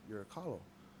your kalo.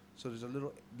 So there's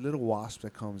a little wasp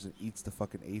that comes and eats the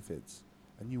fucking aphids.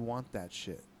 And you want that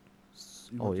shit.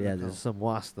 You Oh want them yeah, to there's come. some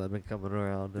wasps that have been coming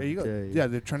around. There you go. let me tell Yeah,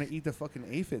 they're trying to eat the fucking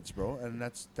aphids, bro, and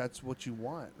that's what you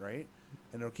want, right?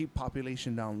 And it'll keep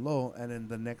population down low, and then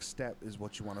the next step is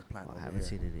what you want to plant. Oh, I over haven't here.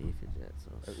 seen any aphids yet,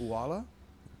 so Uala,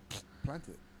 plant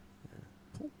it.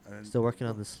 Boom, and then still working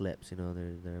on go. the slips. You know,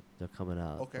 they're coming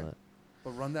out. Okay. But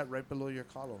But run that right below your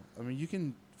kalo. I mean, you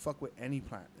can fuck with any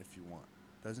plant if you want.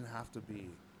 Doesn't have to be.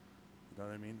 You know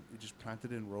what I mean? You just plant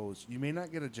it in rows. You may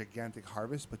not get a gigantic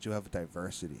harvest, but you have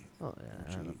diversity. oh yeah, What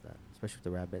I you love eat. that. Especially with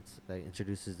the rabbits, like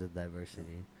introduces the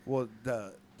diversity. Well,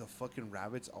 the fucking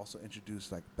rabbits also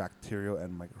introduce like bacterial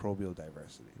and microbial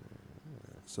diversity.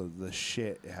 So the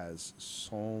shit has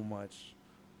so much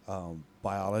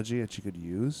biology that you could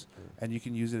use, and you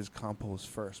can use it as compost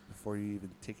first before you even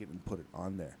take it and put it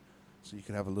on there. So you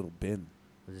could have a little bin.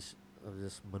 Of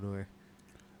this manure.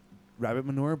 Rabbit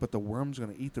manure, but the worm's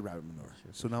going to eat the rabbit manure.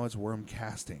 Sure, So now it's worm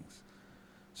castings.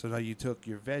 So now you took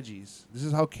your veggies. This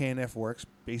is how KNF works,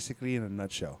 basically in a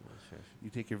nutshell. You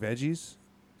take your veggies,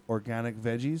 organic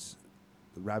veggies.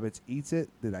 The rabbits eats it.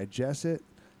 They digest it.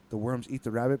 The worms eat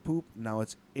the rabbit poop. Now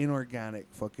it's inorganic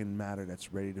fucking matter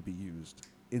that's ready to be used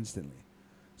instantly.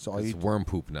 So all It's you worm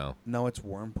poop now. now it's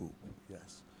worm poop.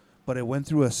 Yes, but it went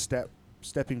through a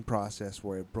stepping process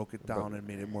where it broke it down and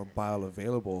made it more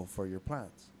bioavailable for your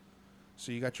plants.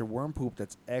 So you got your worm poop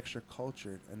that's extra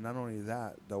cultured, and not only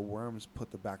that, the worms put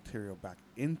the bacteria back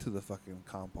into the fucking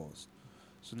compost.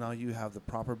 So now you have the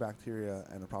proper bacteria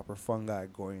and the proper fungi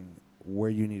going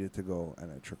where you need it to go,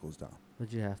 and it trickles down.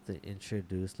 Would you have to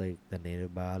introduce like the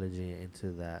native biology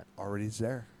into that? Already it's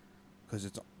there, because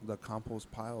it's the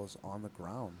compost pile is on the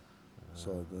ground.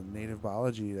 So the native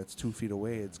biology that's 2 feet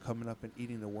away, it's coming up and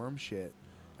eating the worm shit,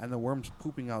 and the worms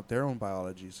pooping out their own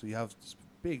biology. So you have this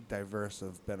big diverse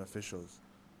of beneficials.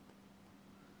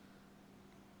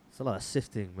 It's a lot of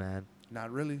sifting, man.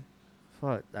 Not really.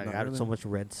 Fuck, I Not got really. so much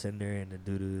red cinder and the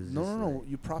doo-doos. No.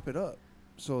 You prop it up,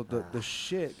 so the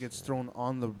shit gets thrown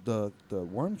on the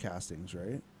worm castings,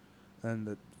 right? And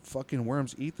the fucking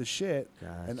worms eat the shit,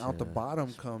 and out the Gotcha.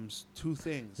 bottom comes two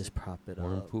things. Just prop it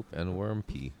Worm up. poop and worm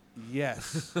pee.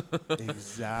 Yes,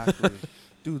 exactly.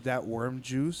 Dude, that worm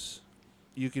juice,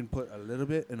 you can put a little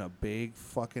bit in a big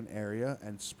fucking area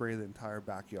and spray the entire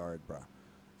backyard, bruh.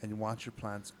 And you watch your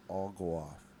plants all go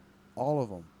off. All of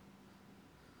them.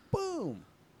 Boom!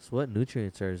 So what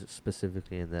nutrients are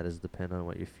specifically in that? Does it depend on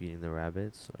what you're feeding the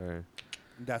rabbits, or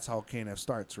That's how KNF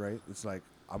starts, right? It's like,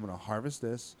 I'm going to harvest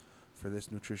this for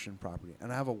this nutrition property.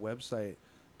 And I have a website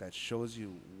that shows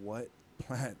you what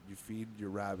plant you feed your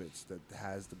rabbits that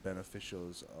has the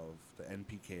beneficials of the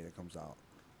NPK that comes out.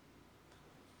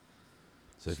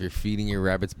 So if you're feeding your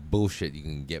rabbits bullshit, you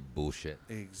can get bullshit.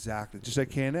 Exactly. Just like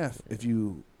KNF. If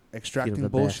you extracting the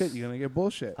bullshit, best. you're going to get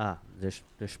bullshit.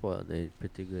 they're spoiled. They're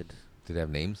pretty good. Do they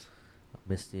have names?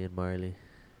 Misty and Marley.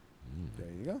 There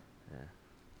you go. Yeah.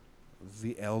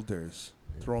 The elders.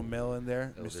 Throw Mel in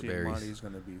there. Missy and Elderberries. Marley's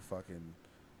going to be fucking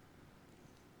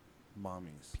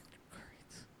mommies.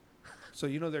 So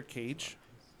you know their cage?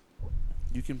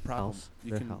 You can prop 'em- House.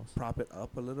 you Their can house. prop it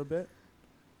up a little bit,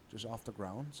 just off the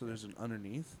ground. So there's an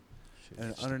underneath, Shoot,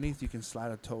 and underneath you can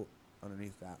slide a tote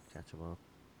underneath that. catch 'em all.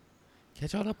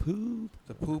 Catch all the poop.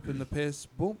 The poop and the piss,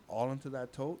 boom, all into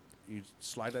that tote. You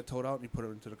slide that tote out and you put it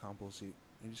into the compost heap.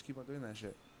 And you just keep on doing that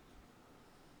shit.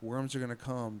 Worms are gonna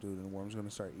come, dude, and worms are gonna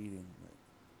start eating. Like,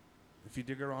 if you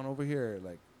dig around over here,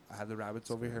 like I had the rabbits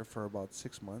over here for about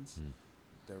 6 months. Mm.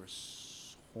 There was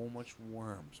so much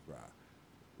worms, bruh.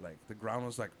 Like the ground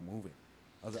was like moving.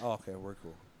 I was like, oh, okay, we're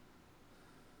cool.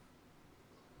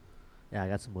 Yeah, I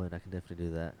got some wood. I can definitely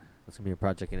do that. That's gonna be a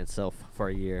project in itself for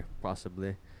a year,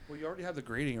 possibly. Well, you already have the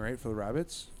grading, right, for the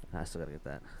rabbits? I still gotta get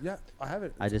that. Yeah, I have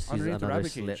it. I It's just use underneath the another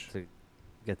rabbit slip cage. to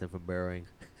get them from burrowing.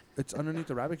 It's underneath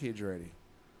the rabbit cage already.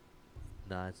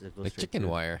 Nah, it goes Like straight chicken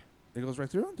through. wire. It goes right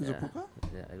through. There's yeah. a puka.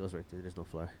 Yeah, it goes right through. There's no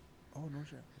floor. Oh no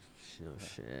shit. No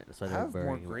shit. That's I why they're have more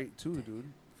burrowing. grate too,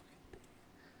 dude.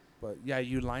 But yeah,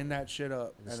 you line that shit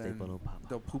up, And the and staple then don't pop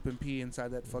they'll poop and pee inside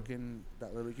that fucking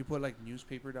that little. You put like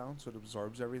newspaper down so it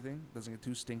absorbs everything, doesn't get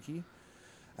too stinky,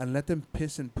 and let them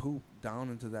piss and poop down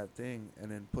into that thing,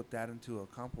 and then put that into a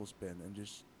compost bin and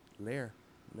just layer,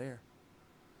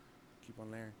 keep on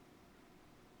layering.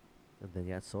 And then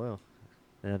you add soil.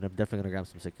 And I'm definitely gonna grab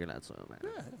some succulent soil, man.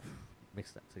 Yeah.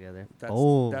 Mix that together. That's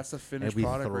Boom. that's the And finished we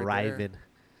product right there. thriving.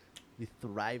 We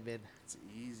thriving. It's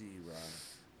easy, bro.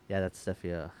 Yeah, that's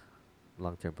definitely a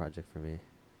long-term project for me.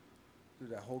 Dude,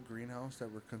 that whole greenhouse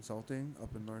that we're consulting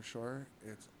up in North Shore,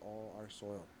 it's all our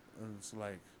soil. And it's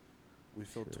like, we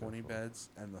filled 20 Beautiful. beds,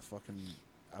 and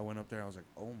I went up there, I was like,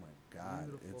 oh my God,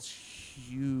 it's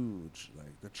huge.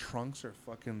 Like, the trunks are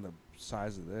fucking the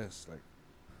size of this. Like,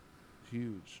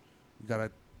 huge. You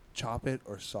gotta chop it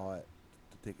or saw it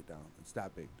to take it down. It's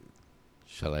that big, dude.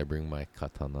 Shall I bring my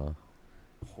katana?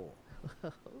 Oh.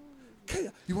 Okay,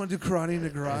 you want to do karate in the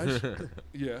garage?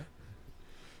 Yeah.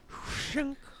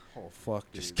 Oh, fuck,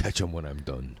 dude. Just catch them when I'm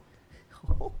done.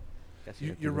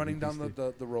 You're running down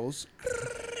the rows,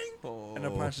 and the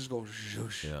plants just go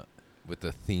zhoosh. Yeah. With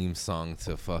the theme song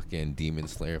to fucking Demon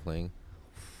Slayer playing.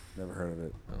 Never heard of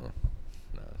it. Oh,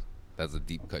 no. That's a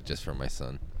deep cut just for my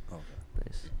son. Okay.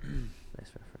 Nice.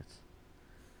 Nice reference.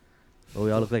 Well,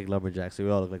 we all look like lumberjacks, so we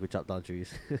all look like we chopped down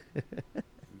trees. You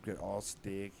get all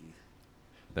sticky.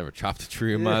 Never chopped a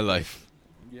tree in my life.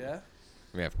 Yeah.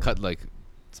 I mean, I've cut like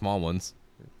small ones,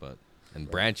 and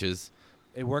branches.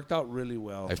 It worked out really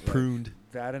well. I've Like, pruned.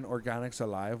 that and Organics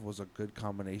Alive was a good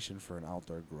combination for an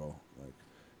outdoor grow. Like,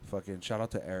 fucking shout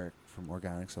out to Eric from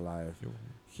Organics Alive.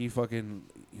 He's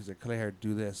like, Claire,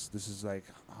 do this. This is like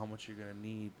how much you're gonna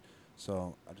need.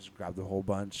 So I just grabbed a whole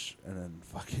bunch and then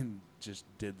fucking just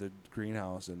did the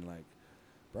greenhouse and like,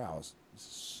 bro, this is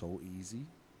so easy.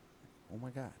 Oh my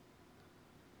God.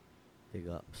 Big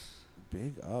ups.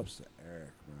 Big ups to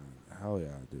Eric, man. Hell yeah,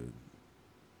 dude.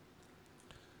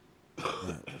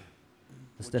 Yeah.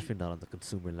 It's definitely not on the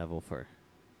consumer level for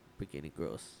beginning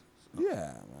grows.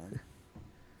 Yeah, man.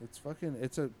 It's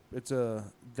a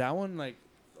that one like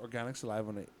Organics Alive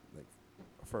on it like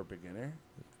for a beginner,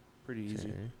 pretty easy.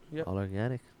 Okay. Yep. All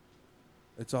organic.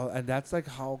 It's all, and that's like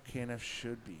how KNF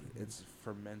should be. It's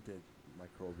fermented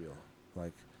microbial.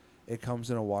 Like, it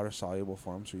comes in a water soluble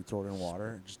form, so you throw it in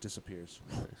water, it just disappears.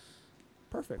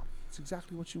 Perfect. It's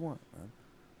exactly what you want, man.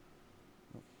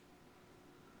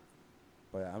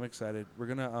 But yeah, I'm excited. We're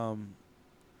gonna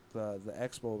the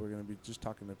expo. We're gonna be just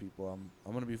talking to people.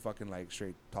 I'm gonna be fucking like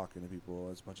straight talking to people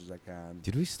as much as I can.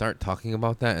 Did we start talking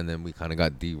about that and then we kind of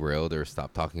got derailed or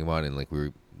stopped talking about it? And like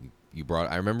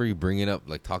I remember you bringing up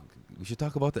like we should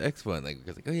talk about the expo and like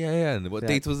oh yeah and what Yeah.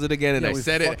 dates was it again? And Yeah, I we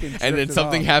said it fucking and then drifted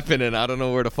something off. happened and I don't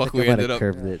know where the fuck I we might ended have up.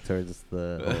 curved it towards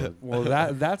the Well,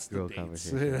 that's the grow dates.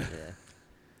 conversation. Yeah.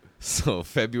 So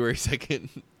February 2nd,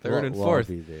 3rd, We'll- and we'll all 4th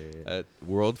be there. at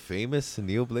world famous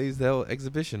Neil Blaisdell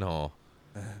Exhibition Hall.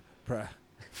 Bruh.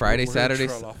 Friday, We're gonna Saturday,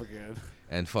 trail off again.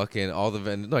 and fucking all the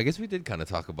vendors. No, I guess we did kind of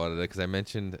talk about it because I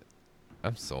mentioned.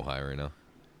 I'm so high right now.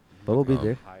 But we'll be Um,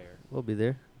 there. Higher. We'll be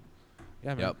there. Yeah,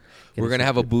 man. Yep. Get We're us gonna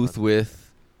have a something booth fun.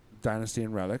 with Dynasty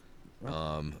and Relic.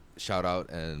 shout out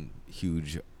and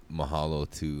huge mahalo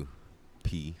to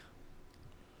P,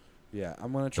 Yeah,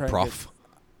 I'm gonna the try. prof.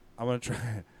 I'm gonna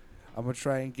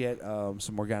try and get some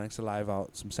Organics Alive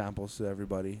out, some samples to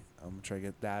everybody. I'm gonna try to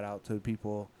get that out to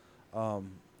people.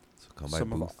 So come by Some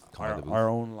booth. of Come by the booth. our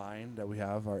own line that we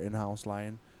have, our in-house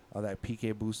line, that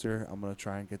PK booster. I'm gonna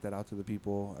try and get that out to the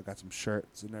people. I got some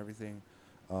shirts and everything.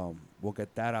 We'll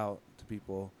get that out to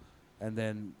people, and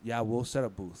then we'll set a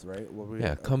booth, right? What we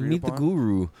Yeah, come agreed meet the upon?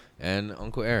 guru and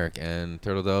Uncle Eric and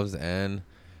Turtle Doves and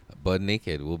Bud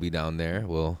Naked. We'll be down there.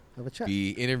 We'll Have a chat.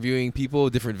 be interviewing people,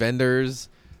 different vendors,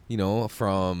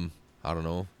 from, I don't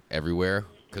know, everywhere,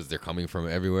 because they're coming from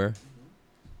everywhere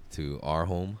to our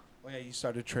home. Oh yeah, you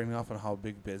started training off on how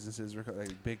big businesses were,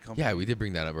 like big companies. Yeah, we did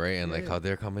bring that up, right? And like Yeah. how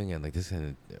they're coming and like this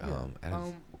and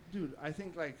Yeah. Dude, I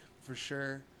think like for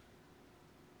sure,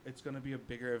 it's gonna be a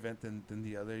bigger event than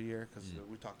the other year because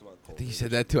we talked about. I think you COVID.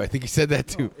 said that too. I think you said that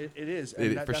too. No, it is.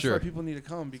 It- And for that's sure. why people need to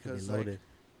come because like loaded.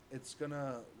 it's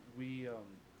gonna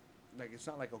like it's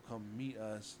not like it'll come meet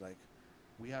us. Like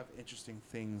we have interesting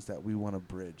things that we want to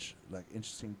bridge, like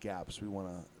interesting gaps we want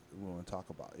to talk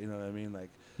about. You know what I mean? Like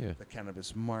Yeah. the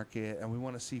cannabis market, and we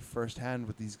want to see firsthand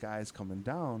with these guys coming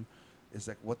down is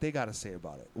like what they got to say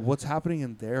about it. What's happening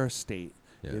in their state.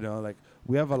 Yeah. You know, like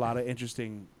we have a lot of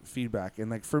interesting feedback, and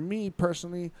like for me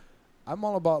personally, I'm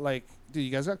all about like, dude,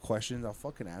 you guys got questions, I'll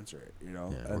fucking answer it. You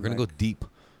know, Yeah, we're And, gonna go like, deep.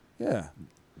 Yeah,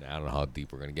 I don't know how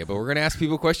deep we're gonna get, but we're gonna ask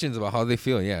people questions about how they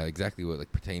feel. Yeah, exactly what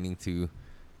like pertaining to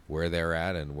where they're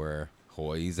at and where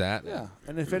Hawaii's at. yeah.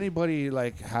 And if anybody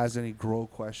like has any grow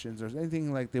questions or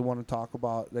anything like they want to talk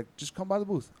about, like just come by the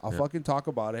booth. I'll Yeah. fucking talk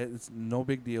about it. It's no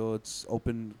big deal. It's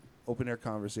open air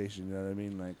conversation. You know what I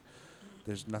mean? Like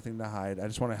there's nothing to hide. I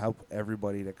just want to help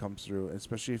everybody that comes through,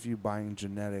 especially if you're buying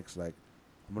genetics. Like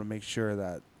I'm gonna make sure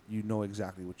that you know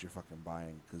exactly what you're fucking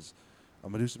buying because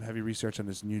I'm gonna do some heavy research on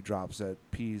this new drops that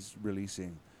P's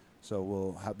releasing. So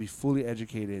we'll be fully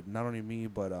educated. Not only me,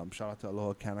 but shout out to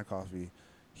Aloha Canna Coffee.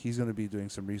 He's gonna be doing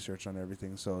some research on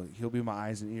everything. So he'll be my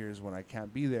eyes and ears when I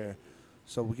can't be there.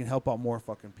 So we can help out more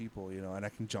fucking people, you know, and I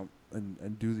can jump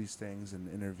and do these things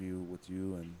and interview with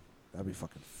you, and that'd be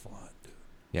fucking fun, dude.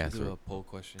 Yeah. Do So a poll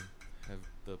question. Have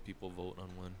the people vote on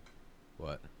one.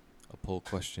 what A poll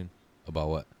question. about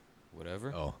what?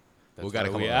 Whatever. Oh, That's we gotta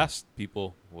why come we up- asked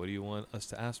people. What do you want us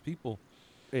to ask people?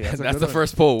 Hey, That's, a good the one.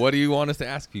 first poll. What do you want us to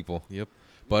ask people? Yep.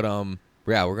 But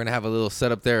yeah, we're gonna have a little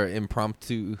setup there,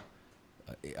 impromptu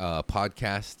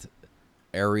podcast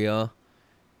area,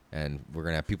 and we're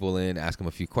gonna have people in, ask them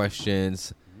a few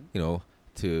questions, you know,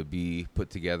 to be put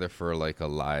together for like a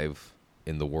live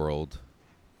in the world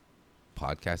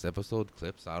podcast episode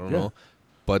clips. I don't Yeah. know.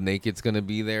 Butt Naked's gonna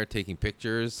be there taking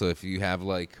pictures. So if you have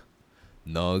like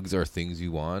nugs or things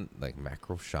you want, like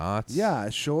macro shots, Yeah,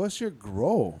 show us your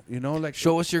grow. You know, like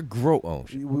show us your grow. Oh,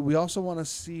 we also want to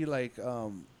see like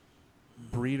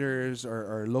breeders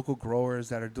or local growers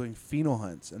that are doing pheno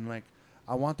hunts, and like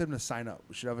I want them to sign up.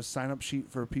 We should have a sign up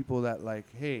sheet for people that like,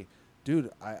 hey, dude,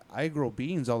 I grow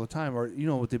beans all the time, or you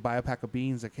know, they buy a pack of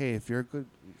beans. Like, hey, if you're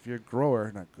a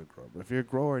grower, not good grower, but if you're a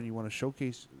grower and you want to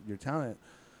showcase your talent,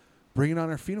 bring it on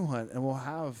our pheno hunt, and we'll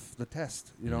have the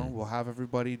test. You know, Mhm. we'll have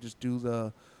everybody just do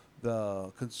the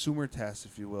consumer test,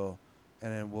 if you will,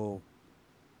 and then we'll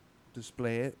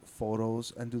display it,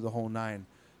 photos, and do the whole nine.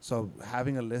 So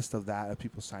having a list of that, of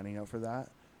people signing up for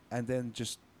that, and then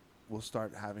just we'll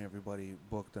start having everybody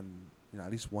booked, and you know,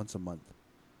 at least once a month.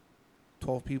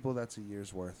 12 people, that's a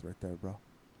year's worth right there, bro.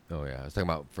 oh yeah. I was talking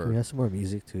about for. We have some more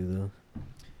music too, though.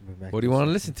 We're back What do you want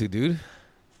to listen to, dude?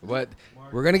 What?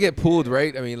 We're gonna get pulled,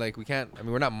 right? I mean, like we can't. I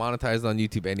mean, we're not monetized on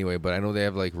YouTube anyway, but I know they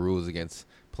have like rules against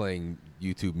playing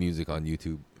YouTube music on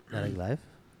YouTube. Not like live.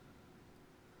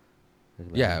 Like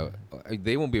Yeah, live?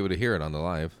 they won't be able to hear it on the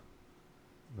live.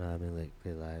 No, I mean like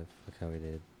play live, like how we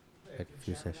did, like a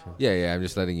few sessions. Yeah, yeah. I'm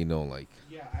just letting you know, like.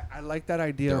 Yeah, I like that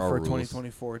idea There are for rules.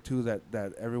 2024 too.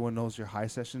 That everyone knows your high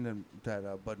session, and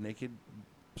that Butt Naked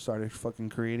started fucking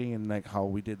creating, and like how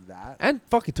we did that. And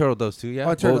fucking Turtle does too, yeah.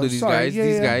 Oh, Turtle, Both of these sorry, guys, yeah,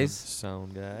 these yeah. guys.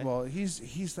 Sound guy. Well,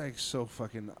 he's like so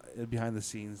fucking behind the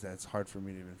scenes that's hard for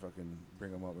me to even fucking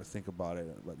bring him up or think about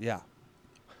it. But yeah,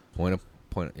 Point.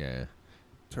 Yeah.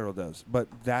 Turtle does. But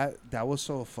that was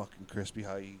so fucking crispy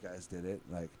how you guys did it.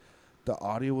 Like the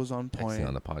audio was on point. Actually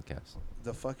on the podcast.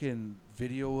 The fucking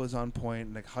video was on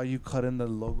point. Like how you cut in the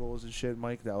logos and shit,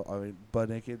 Mike. Butt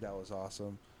Naked, that was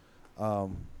awesome.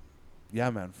 Yeah,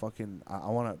 man. Fucking, I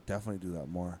want to definitely do that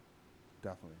more.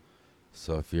 Definitely.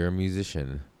 So if you're a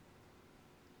musician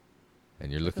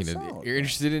and you're looking us at, out, you're yeah.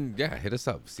 interested in, yeah, hit us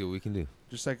up. See what we can do.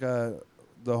 Just like the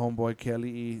homeboy Kelly,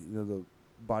 you know, the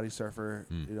body surfer.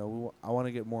 Mm. You know, I want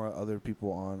to get more other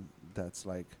people on that's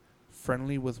like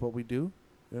friendly with what we do.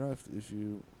 You know, if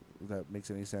that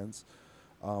makes any sense.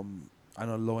 I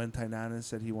know Loen Tainanen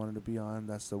said he wanted to be on.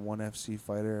 That's the ONE FC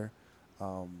fighter.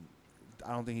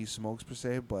 I don't think he smokes per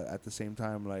se, but at the same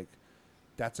time, like,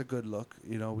 that's a good look.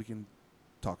 You know, we can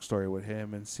talk story with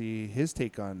him and see his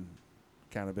take on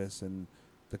cannabis and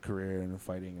the career and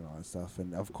fighting and all that stuff.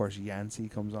 And of course, Yancey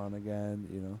comes on again.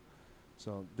 You know,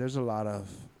 so there's a lot of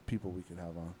people we could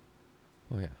have on.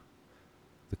 Oh yeah,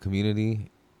 the community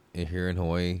here in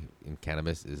Hawaii in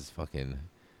cannabis is fucking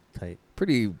Tight.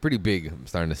 pretty big. I'm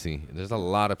starting to see. There's a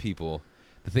lot of people.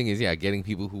 The thing is, yeah, getting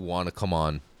people who want to come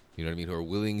on. You know what I mean? Who are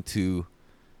willing to,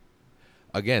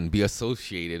 again, be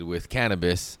associated with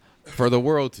cannabis for the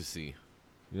world to see.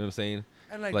 You know what I'm saying?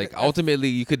 And Like ultimately,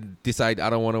 you could decide I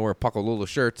don't want to wear Paco Lola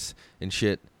shirts and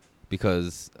shit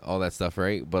because all that stuff,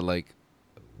 right? But like,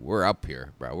 we're up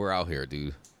here, bro. We're out here,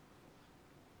 dude.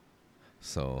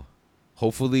 So,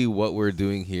 hopefully, what we're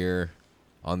doing here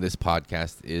on this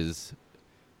podcast is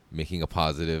making a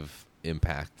positive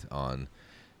impact on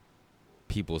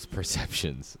people's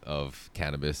perceptions of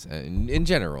cannabis and in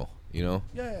general. You know?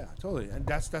 Yeah, totally. And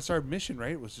that's our mission,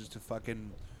 right? Was just to fucking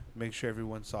make sure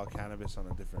everyone saw cannabis on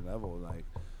a different level, like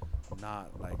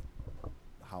not like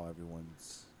how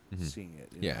everyone's Mhm. seeing it.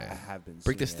 You know, Yeah, I have been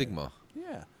break the seeing it. stigma.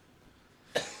 Yeah.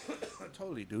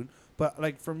 Totally, dude. But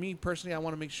like for me personally, I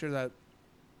want to make sure that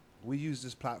we use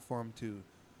this platform to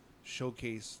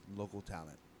showcase local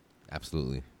talent.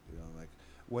 Absolutely. You know, like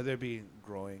whether it be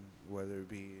growing, whether it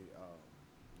be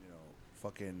you know,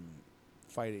 fucking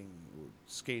fighting,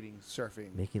 skating,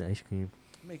 surfing, Making ice cream.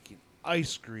 making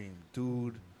ice cream,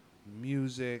 dude,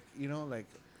 music, you know, like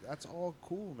that's all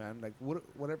cool, man. Like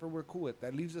whatever we're cool with,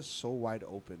 that leaves us so wide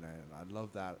open, and I love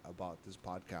that about this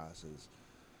podcast is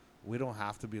we don't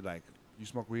have to be like, you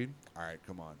smoke weed, all right,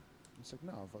 come on. It's like,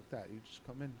 no, fuck that. You just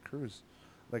come in, cruise.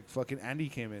 Like fucking Andy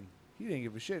came in. He didn't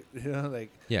give a shit. You know,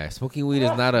 like Yeah, smoking weed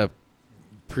is not a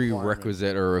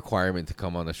prerequisite or a requirement to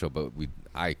come on the show, but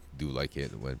I do like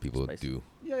it when people Spicy. do.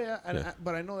 yeah. And Yeah.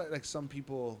 but I know that like some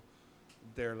people,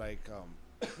 they're like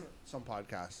some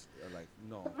podcasts are like,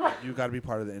 no, you got to be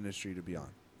part of the industry to be on.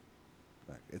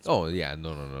 Like it's. Oh yeah,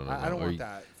 no. I don't Or want you-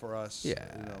 that for us. Yeah,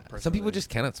 You know, some people personally. just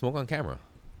cannot smoke on camera.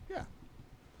 Yeah.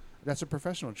 That's a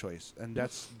professional choice, and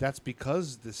that's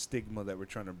because the stigma that we're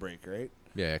trying to break, right?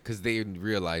 Yeah, because they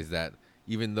realize that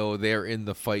even though they're in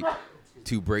the fight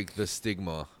to break the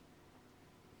stigma,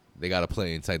 they got to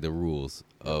play inside the rules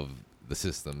of the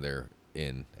system they're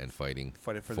in and fighting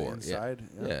Fight it for the Yeah. inside.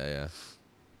 Yeah.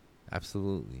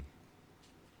 Absolutely.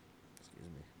 Excuse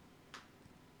me.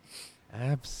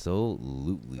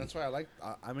 Absolutely. That's why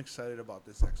I'm excited about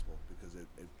this expo because it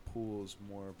pulls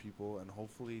more people and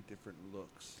hopefully different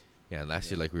looks. Yeah, and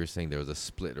last year, like we were saying, there was a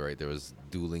split, right? There was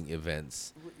dueling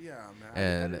events. Yeah, man. I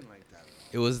And didn't like that at all.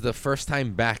 It was the first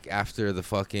time back after the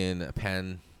fucking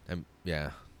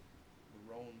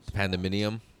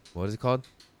pandemonium. What is it called?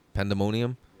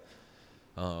 Pandemonium.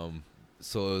 So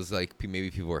it was like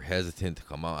maybe people were hesitant to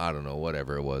come out. I don't know,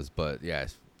 whatever it was, but yeah.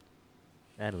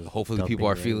 And it was Hopefully, people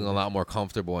are dumping feeling a rain. lot more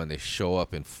comfortable and they show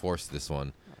up and force this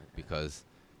one, because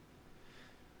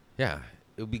yeah,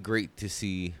 it would be great to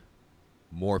see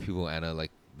more people and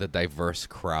like the diverse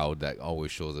crowd that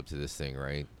always shows up to this thing,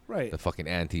 right? Right. The fucking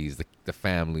aunties, the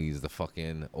families, the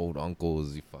fucking old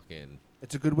uncles, you fucking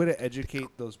It's a good way to educate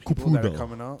those people that are Caputo.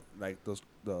 coming out, like those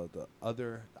the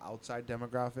outside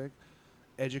demographic.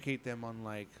 Educate them on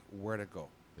like where to go.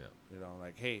 Yeah. You know,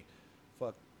 like hey,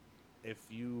 fuck, if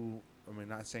you, I mean,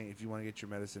 not saying if you want to get your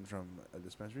medicine from a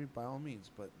dispensary, by all means,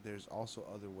 but there's also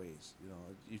other ways. You know,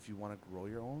 if you want to grow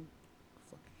your own,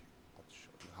 fuck, I'll show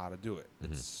you how to do it.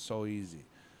 Mhm. It's so easy.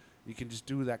 You can just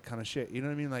do that kind of shit. You know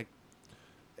what I mean? Like,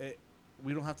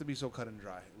 we don't have to be so cut and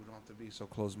dry. We don't have to be so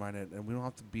closed-minded, and we don't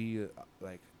have to be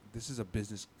like this is a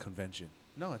business convention.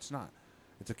 No, it's not.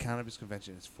 It's a cannabis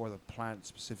convention. It's for the plant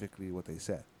specifically. What they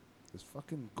said. Just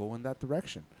fucking go in that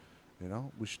direction. You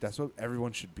know, that's what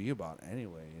everyone should be about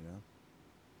anyway. You know.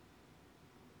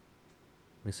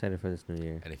 I'm excited for this new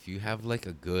year. And if you have like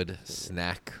a good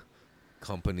snack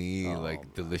company, Oh, like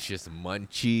man. delicious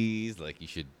munchies, like you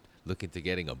should look into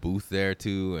getting a booth there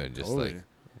too, and just Totally. like,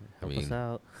 Help mean, us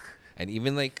out. and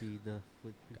even like, Feed the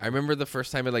I remember the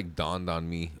first time it like dawned on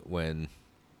me when,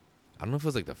 I don't know if it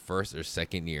was like the first or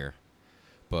second year,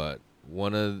 but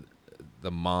one of the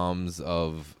moms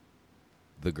of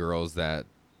the girls that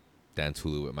dance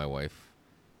hula with my wife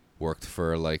worked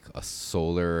for like a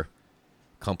solar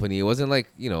company. It wasn't like,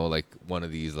 you know, like one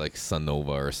of these like Sunnova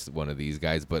or one of these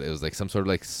guys, but it was like some sort of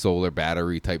like solar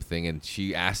battery type thing. And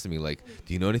she asked me like,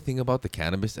 do you know anything about the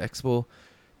Cannabis Expo?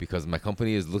 Because my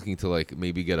company is looking to like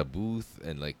maybe get a booth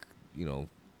and like, you know,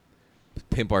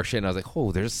 pimp our shit. And I was like,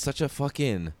 oh, there's such a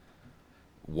fucking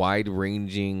wide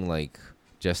ranging, like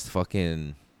just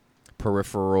fucking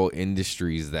peripheral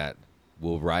industries that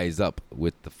will rise up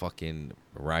with the fucking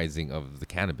rising of the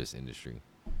cannabis industry.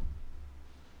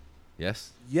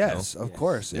 Yes? Yes, No? of Yes.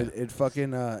 course. Yeah. It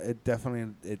fucking it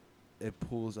definitely it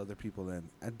pulls other people in,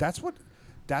 and that's what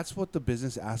the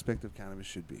business aspect of cannabis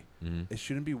should be. Mm-hmm. It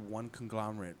shouldn't be one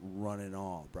conglomerate running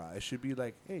all, bro. It should be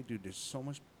like, hey, dude, there's so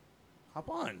much. Hop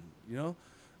on, you know.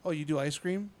 Oh, you do ice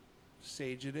cream?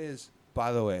 Sage it is.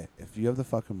 By the way, if you have the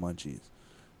fucking munchies,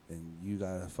 and you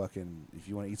gotta fucking, if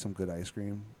you want to eat some good ice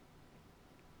cream,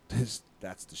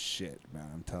 that's the shit, man.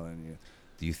 I'm telling you.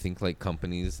 Do you think like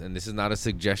companies, and this is not a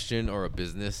suggestion or a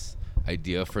business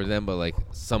idea for them, but like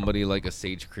somebody like a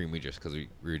Sage Creamy, just because we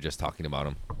were just talking about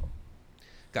them.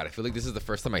 God, I feel like this is the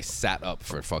first time I sat up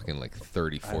for fucking like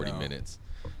 30, 40 know. minutes.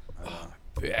 I know.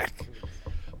 Back.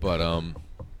 But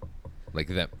like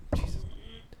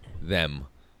them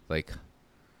like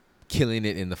killing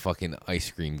it in the fucking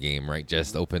ice cream game, right?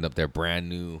 Just opened up their brand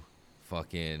new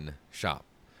fucking shop.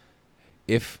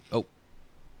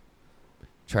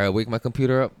 Try to wake my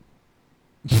computer up.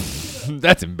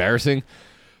 That's embarrassing.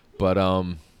 But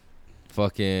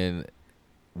fucking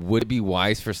would it be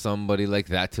wise for somebody like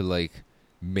that to like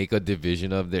make a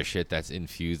division of their shit that's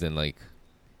infused and like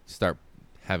start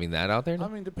having that out there? I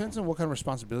mean, depends on what kind of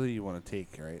responsibility you want to take,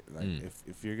 right? Like, Mm.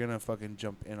 if you're gonna fucking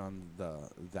jump in on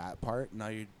that part, now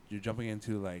you're jumping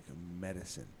into like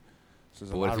medicine. So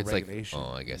there's But a what lot if of it's like- regulation.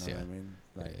 oh, I guess, you know yeah. what I mean,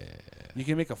 like, Yeah. you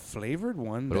can make a flavored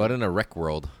one. What that- about in a rec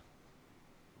world?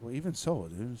 well, even so,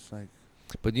 dude, it's like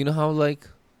But you know how like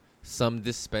some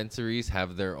dispensaries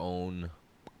have their own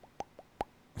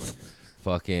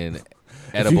fucking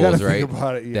If you gotta edibles, think right?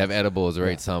 about it, They have yes. edibles,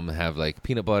 right? Yeah. Some have like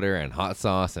peanut butter and hot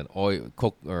sauce and oil,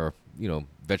 coke, or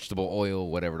vegetable oil,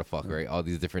 whatever the fuck, right? All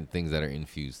these different things that are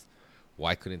infused.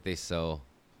 Why couldn't they sell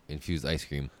infused ice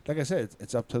cream? Like I said,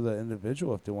 it's up to the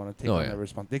individual if they want to take Oh, on yeah. that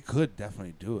response. They could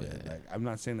definitely do it. Yeah. Like I'm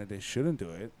not saying that they shouldn't do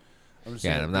it. I'm just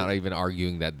Yeah, saying and I'm that not even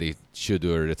arguing that they should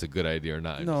do it or it's a good idea or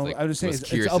not. No, I'm just saying was it's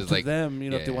curious up as, to like, them.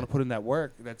 If they yeah. want to put in that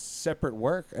work, that's separate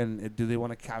work. And do they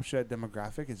want to capture that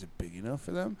demographic? Is it big enough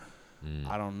for them?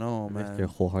 I don't know, And if man. they're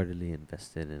wholeheartedly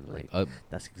invested in like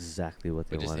that's exactly what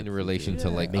they But want. just in relation to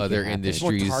Yeah. like Make it other happen. It's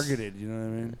more industries, targeted. You know what I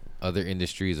mean? other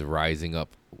industries rising up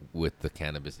with the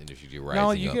cannabis industry rising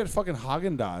No, you up. get fucking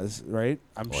Haagen-Dazs, right?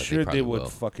 I'm Oh, they sure they probably would will.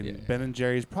 fucking Yeah. Ben and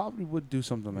Jerry's probably would do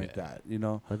something like Yeah. that. You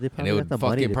know? But they they probably would got the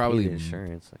money fucking to probably pay the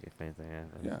insurance, like if anything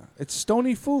happens. Yeah, it's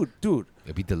stony food, dude.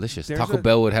 It'd be delicious. There's Taco a-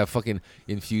 Bell would have fucking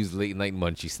infused late night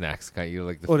munchy snacks. Kind of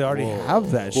like the Oh, they already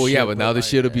have that. Well, shit, yeah, but now the like,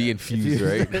 shit will be infused,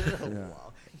 right? yeah.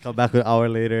 Come back an hour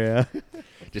later. Yeah.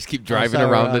 Just keep driving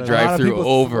sorry, around the Ronald. A lot of drive-through people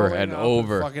over throwing and up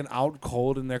over. fucking out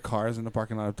cold in their cars in the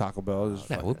parking lot of Taco Bell. Just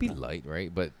That would be fucking- light,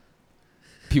 right? But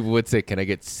people would say, "Can I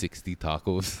get 60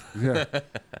 tacos?" Yeah.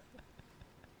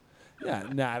 Yeah,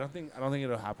 nah, I don't think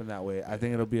it'll happen that way. I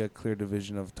think it'll be a clear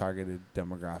division of targeted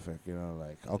demographic. You know,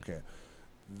 like okay,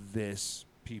 this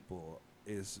people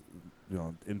is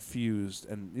infused,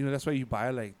 and that's why you buy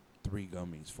like 3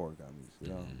 gummies, 4 gummies. You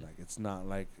know, Mhm. like it's not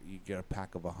like you get a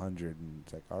pack of 100 and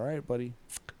it's like, all right, buddy,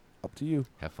 up to you.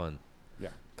 Have fun. Yeah.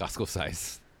 Costco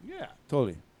size. Yeah,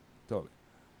 totally. You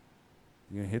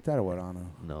gonna hit that or what, Anna?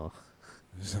 No,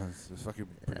 It's fucking.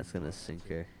 that's gonna sink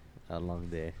her a long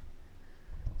day.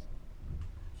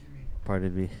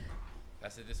 Pardon me.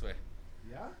 That's it this way.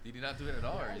 Yeah. Did you not do it at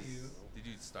all? Or did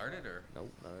you start it or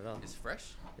Nope, not at all. it's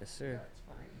fresh? Yes, sir.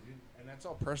 And that's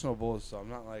all personal bullshit, so I'm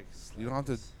not like you don't have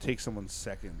to take someone's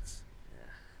seconds.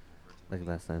 Like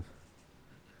last time.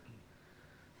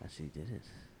 Actually, did it.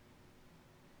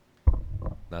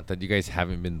 Not that you guys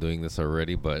haven't been doing this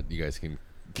already, but you guys can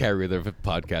carry the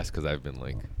podcast because I've been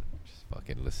like just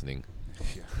fucking listening.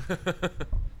 Yeah.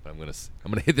 But I'm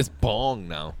gonna hit this bong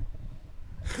now.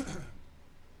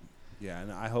 Yeah,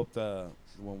 and I hope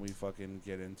when we fucking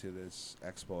get into this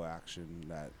expo action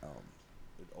that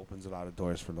it opens a lot of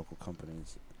doors for local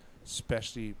companies,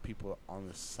 especially people on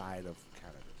the side of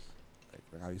cannabis,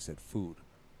 like how you said, food,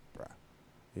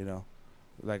 bruh.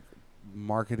 Like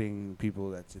marketing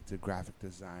people that's into graphic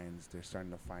designs. They're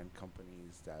starting to find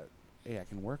companies that I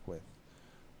can work with.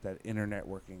 That internet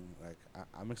working, like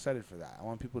I'm excited for that. I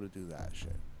want people to do that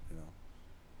shit.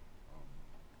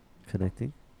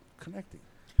 Connecting Connecting.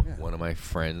 Yeah. One of my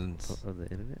friends on the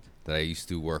internet. that I used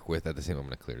to work with at the same. I'm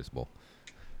gonna clear this bowl.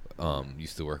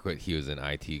 Used to work with. He was an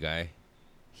IT guy.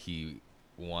 He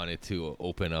wanted to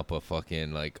open up a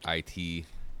fucking like IT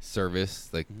service,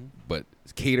 like, Mhm. but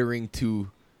catering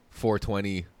to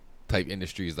 420 type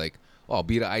industries. Like, oh, I'll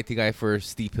be the IT guy for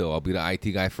Steep Hill. I'll be the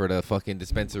IT guy for the fucking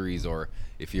dispensaries. Or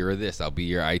if you're this, I'll be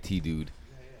your IT dude.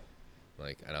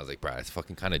 Like, and I was like, bro, it's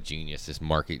fucking kind of genius. Just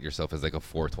market yourself as like a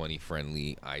 420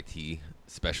 friendly IT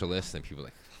specialist, and people are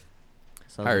like,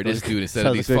 Sounds hire like this a- dude instead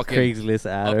of sounds these like a fucking Craigslist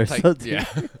ad or uptight- something.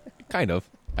 Yeah, kind of.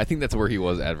 I think that's where he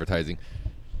was advertising.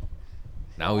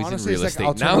 Now he's Honestly, in real it's like,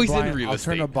 estate. I'll Now turn he's a blind, in real I'll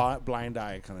estate. turn a blind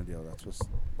eye kind of deal.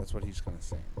 That's what he's gonna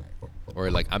say. Like, Or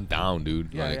like, I'm down,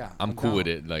 dude. Yeah, like, yeah, I'm I'm cool with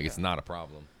down. it. Like, it's not a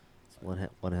problem. It's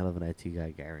one hell of an IT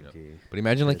guy, guarantee. But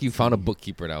imagine like you Let's found a see.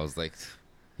 bookkeeper that was like,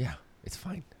 yeah, it's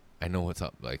fine. I know what's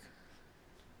up. Like,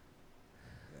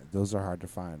 those are hard to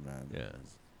find, man. Yeah.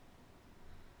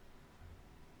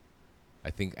 I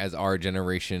think as our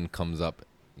generation comes up,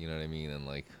 you know what I mean, and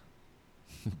like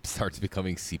starts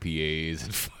becoming CPAs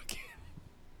and fucking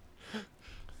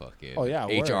Oh, yeah,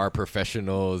 word. HR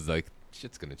professionals, like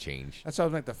shit's gonna change. That's why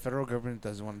I'm like the federal government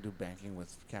doesn't want to do banking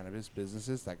with cannabis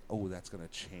businesses. Like, oh, that's gonna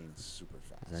change super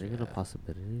fast. Is that even a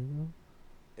possibility though?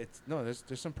 It's no, there's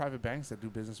some private banks that do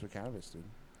business with cannabis, dude.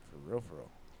 For real.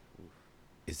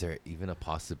 Is there even a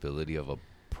possibility of a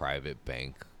private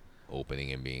bank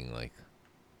opening and being like,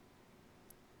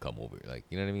 come over, like,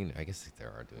 you know what I mean? I guess there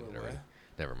are doing it already.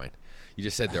 Never mind. You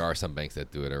just said there are some banks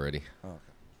that do it already. Oh, okay.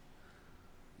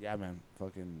 Yeah, man.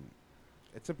 Fucking,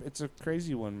 it's a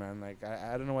crazy one, man. Like,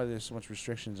 I don't know why there's so much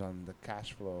restrictions on the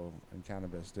cash flow in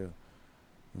cannabis, too.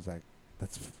 It's like,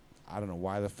 I don't know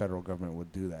why the federal government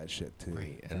would do that shit, too.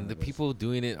 Right, and the people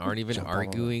doing it aren't even Jump all over.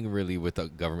 arguing really with the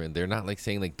government. They're not like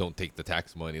saying like don't take the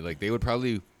tax money. Like they would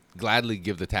probably gladly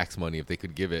give the tax money if they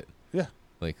could give it. Yeah.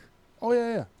 Like, Oh,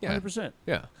 yeah. Yeah. 100%.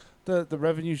 yeah, The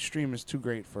revenue stream is too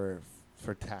great for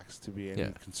tax to be any Yeah.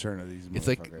 concern of these it's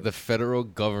like motherfuckers. the federal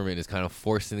government is kind of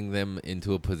forcing them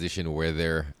into a position where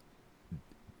they're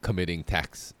committing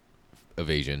tax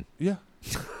evasion. Yeah.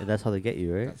 And that's how they get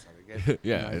you, right? That's how they get it.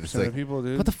 Yeah, 90% it's of like, people,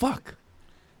 dude. what the fuck?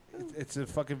 It's a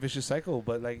fucking vicious cycle,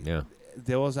 but like, Yeah.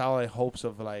 there was all like hopes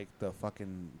of like the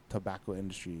fucking tobacco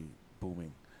industry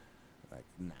booming. Like,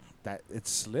 nah, that it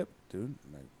slipped, dude.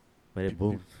 Like, But it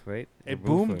boomed, right? it boomed for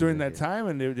boomed a during that decade. time,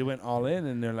 and they went all in,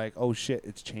 and they're like, oh shit,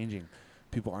 it's changing.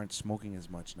 People aren't smoking as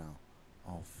much now.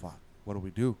 Oh fuck, what do we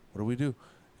do? What do we do?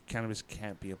 Cannabis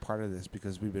can't be a part of this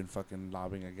because we've been fucking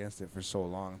lobbying against it for so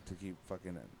long to keep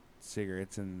fucking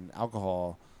cigarettes and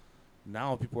alcohol.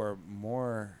 Now people are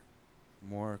more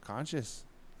conscious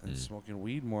and smoking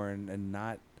weed more and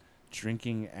not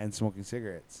drinking and smoking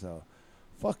cigarettes. So,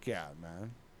 fuck yeah,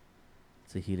 man.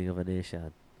 It's a healing of a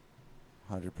nation.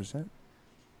 100%. I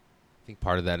think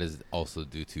part of that is also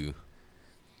due to.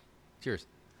 Cheers.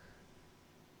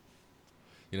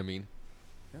 You know what I mean?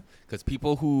 Yeah. Because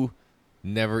people who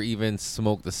never even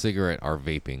smoked a cigarette are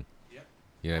vaping. Yep.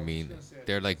 You know what I I was mean? gonna say, I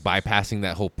They're think like it's bypassing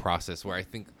that whole process where I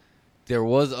think there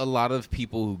was a lot of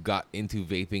people who got into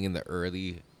vaping in the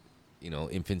early,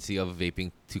 infancy of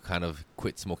vaping to kind of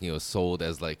quit smoking. It was sold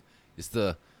as like, it's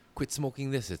the quit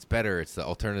smoking this, it's better, it's the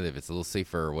alternative, it's a little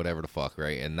safer or whatever the fuck,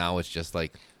 right? And now it's just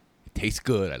like, it tastes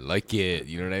good, I like it,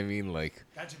 you know what I mean? Like,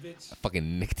 Gotcha, bitch.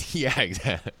 fucking nicotine, yeah,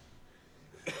 exactly.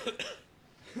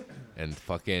 And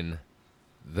fucking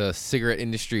the cigarette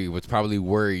industry was probably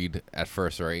worried at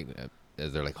first, right?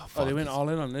 As they're like, oh, fuck. Oh, they went this- all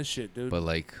in on this shit, dude. But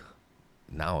like,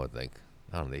 now, like,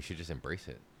 I don't know, they should just embrace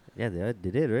it. Yeah, they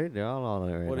did, right? They're all on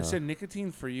it right Well, now. they said nicotine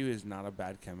for you is not a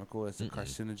bad chemical. It's the Mm-mm.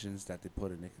 carcinogens that they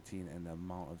put in nicotine and the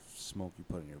amount of smoke you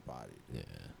put in your body. Dude.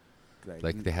 Yeah.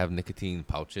 Like, they have nicotine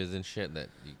pouches and shit that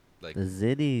you, like, The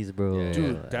Zinnies, bro. Yeah.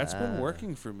 dude, that's been Ah.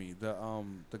 working for me. The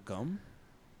gum.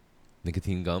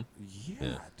 nicotine gum. Yeah,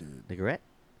 Yeah. dude. Cigarette?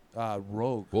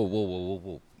 Rogue.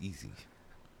 Whoa. Easy.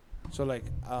 So like,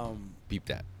 Beep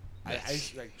that. I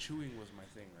used, like chewing was my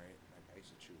thing, right? Like I used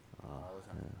to chew all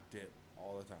the time, dip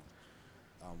all the time.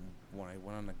 When I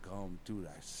went on the gum, dude,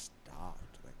 I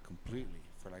stopped like completely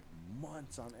for like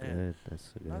months on end. Good. That's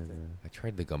good. Nothing. I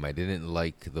tried the gum. I didn't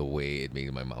like the way it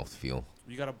made my mouth feel.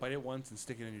 You gotta bite it once and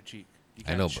stick it in your cheek. You I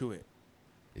can't know, chew it.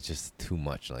 It's just too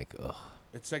much. Like, ugh.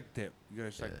 It's like dip. You gotta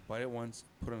just Yeah. like bite it once,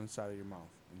 put it on the side of your mouth,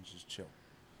 and just chill.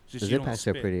 The Just you don't Zimpacks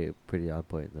are spit. pretty on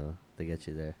point though. They get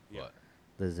you there. Yeah. What?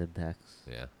 The Zimpacks.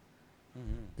 Yeah.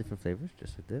 Mm-hmm. Different flavors,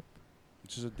 just a dip.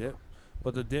 It's just a dip,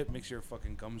 but the dip makes your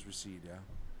fucking gums recede. Yeah.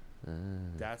 Ah.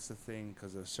 That's the thing,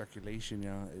 because of circulation,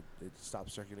 it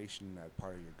stops circulation in that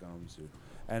part of your gums, dude.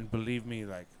 And believe me,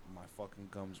 like, my fucking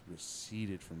gums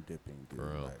receded from dipping, dude. For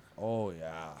real? Like, oh,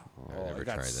 yeah. I Oh, never it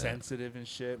got tried that. sensitive and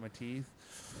shit, my teeth.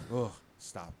 Ugh,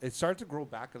 stop. It started to grow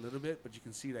back a little bit, but you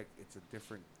can see, like, it's a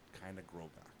different kind of grow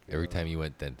back. you Every know, time like- you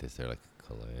went dentist, they're like,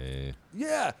 Calais.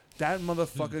 Yeah, that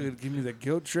motherfucker would give me the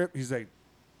guilt trip. He's like,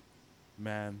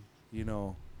 man,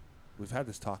 we've had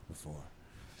this talk before.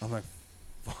 I'm like,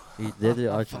 They're the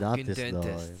Fucking orthodontist though.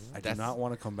 dentist. I do That's- not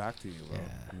want to come back to you, bro. Yeah.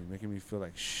 You're making me feel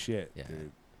like shit, Yeah.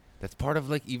 dude. That's part of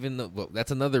like even the, well,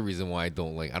 that's another reason why I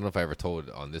don't like. I don't know if I ever told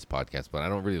it on this podcast, but I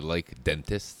don't really like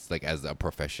dentists like as a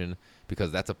profession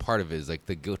because that's a part of it. Is like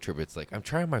the guilt trip. It's like I'm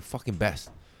trying my fucking best.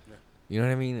 Yeah. You know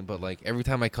what I mean? But like every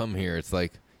time I come here, it's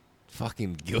like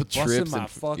fucking guilt Busting trips my and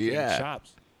fucking yeah,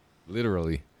 chops.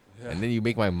 literally. Yeah. And then you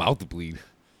make my mouth bleed.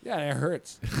 Yeah, it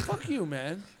hurts. Fuck you,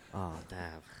 man. Oh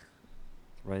damn.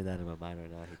 Running that in my mind right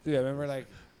now. Dude, I remember like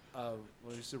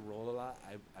when I used to roll a lot,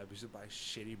 I used to buy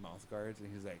shitty mouth guards, and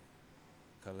he's like,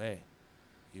 Calais,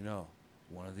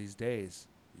 one of these days,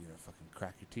 you're gonna fucking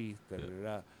crack your teeth. Da, da, da,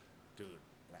 da. Dude,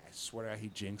 I swear to God, he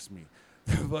jinxed me.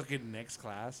 The fucking next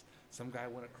class, some guy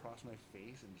went across my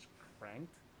face and just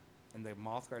cranked, and the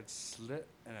mouth guard slit,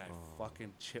 and I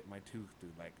fucking chipped my tooth,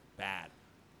 dude, like bad.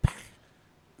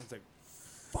 It's like,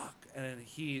 fuck. And then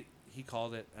he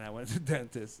called it, and I went to the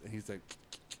dentist, and he's like,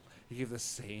 he gave the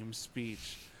same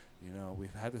speech.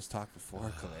 We've had this talk before,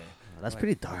 Calais. That's Like,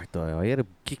 pretty dark though. You gotta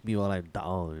kick me while I'm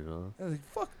down. I was like,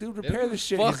 fuck, dude, repair this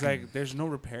shit. fuck. He's like, there's no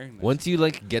repairing this. Once you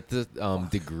like get the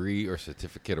degree or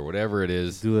certificate or whatever it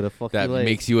is Do it a fuck that you like.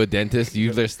 makes you a dentist,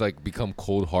 you just like become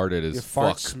cold hearted as your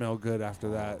fuck. farts smell good after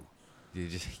that.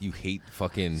 You hate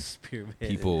fucking Spearmint.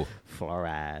 people.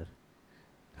 Fluoride.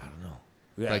 I don't know.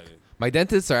 Yeah. Like my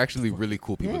dentists are actually really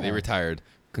cool people. They Yeah. retired.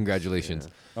 Congratulations.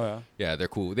 Oh yeah. Yeah, they're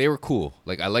cool. They were cool.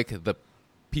 Like I like the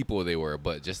people they were,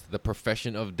 but just the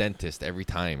profession of dentist every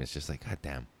time it's just like, god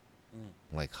damn.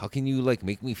 Like how can you like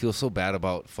make me feel so bad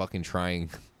about fucking trying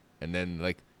and then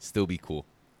like still be cool?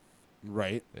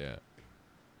 Right. Yeah.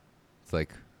 It's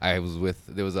like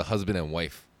there was a husband and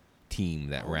wife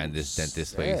team that ran this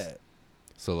dentist place. Shit.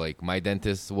 So like my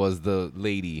dentist was the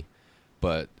lady,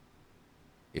 but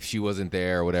if she wasn't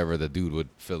there or whatever, the dude would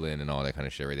fill in and all that kind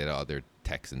of shit. Right? They had other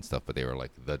techs and stuff, but they were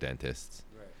like the dentists.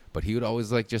 Right. But he would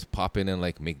always like just pop in and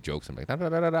like make jokes and like da da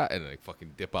da da da and like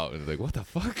fucking dip out and like what the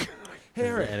fuck? Hey, The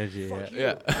Eric. energy, fuck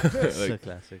yeah. you. It's a like,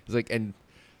 classic. it's like, and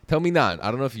tell me not. I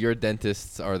don't know if your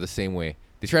dentists are the same way.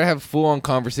 They try to have full-on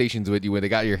conversations with you where they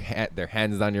got their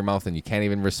hands down your mouth and you can't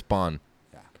even respond.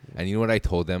 Yeah. And you know what I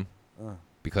told them? Uh,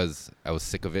 Because I was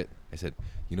sick of it. I said,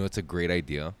 you know what's a great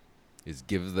idea? Is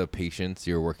give the patients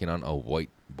you're working on a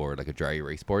whiteboard, like a dry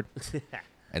erase board,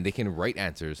 and they can write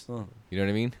answers. uh. You know what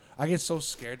I mean? I get so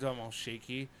scared that I'm all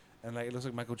shaky, and like it looks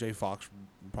like Michael J. Fox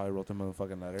probably wrote them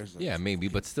motherfucking letters. Yeah, maybe,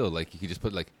 but still, like you could just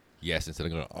put like yes instead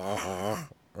of going.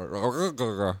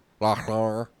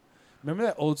 Remember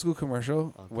that old school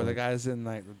commercial Oh, where the God. guy's in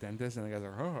like the dentist and the guy's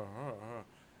like,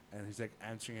 and he's like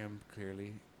answering him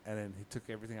clearly, and then he took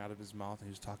everything out of his mouth and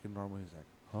he was talking normal. He's like,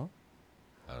 huh?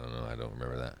 I don't know. I don't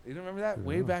remember that. You don't remember that?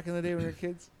 Way No. back in the day when we were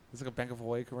kids? It's like a Bank of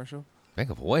Hawaii commercial. Bank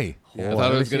of Hawaii. Yeah. I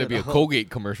thought it was gonna be a Colgate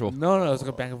commercial. No, it's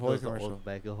like a Bank of Hawaii Those are the commercial. old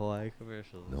Bank of Hawaii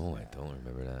commercials. No, I don't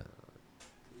remember that.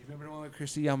 You remember the one with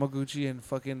Christy Yamaguchi and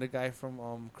fucking the guy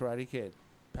from Karate Kid,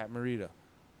 Pat Morita?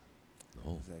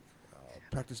 No, He's like,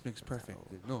 practice makes perfect.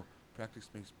 Like, no, practice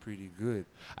makes pretty good.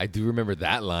 I do remember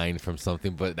that line from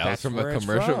something, but that That's was from where a it's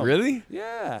commercial. from. Really?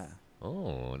 Yeah.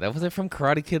 Oh, that wasn't from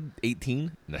Karate Kid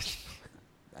 18.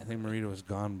 I think Morita was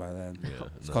gone by then. Yeah,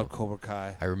 It's no. called Cobra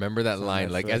Kai. I remember that It's on line.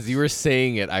 Like as Netflix. you were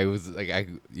saying it, I was like,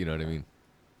 you know what I mean.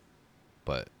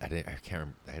 But I didn't. I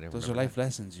can't. I didn't. Those are remember life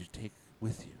lessons you take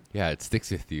with you. that. Yeah, it sticks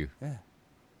with you. Yeah.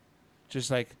 Just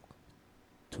like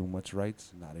too much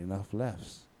rights, not enough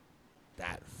lefts.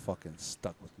 That fucking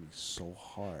stuck with me so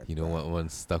hard. You know bro. what one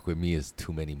stuck with me is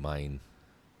too many mind.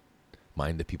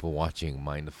 Mind the people watching.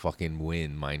 Mind the fucking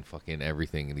win. Mind fucking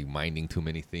everything. And you minding too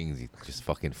many things. You just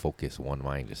fucking focus one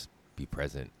mind. Just be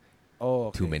present. Oh,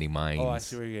 okay. Too many minds. Oh, I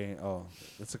see where you're getting. Oh,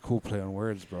 that's a cool play on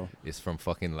words, bro. It's from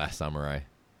fucking Last Samurai,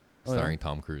 Oh, yeah? starring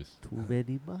Tom Cruise. Too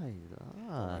many minds.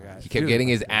 my God. He kept Dude, getting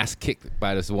his yeah. ass kicked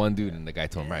by this one dude, and the guy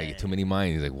told him, "Right, you get too many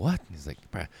minds." He's like, "What?" He's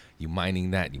like, "Bruh, you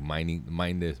minding that? You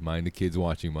mind this? Mind the kids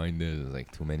watching? Mind this?" It's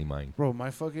like too many minds. Bro,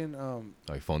 my fucking Oh,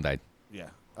 your phone died. yeah.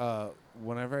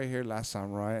 Whenever I hear Last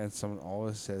Samurai and someone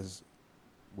always says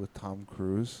with Tom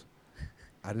Cruise,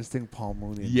 I just think Paul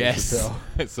Mooney. and Yes, Dave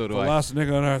Chappelle. so do The I. last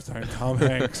nigga on earth, starring Tom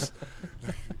Hanks.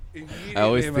 I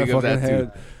always Immediately in my think of that fucking too.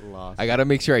 head. Lost. I gotta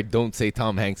make sure I don't say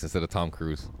Tom Hanks instead of Tom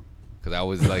Cruise, because I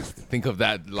always like think of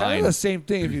that Kind line. of the same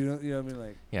thing if you don't, you know what I mean?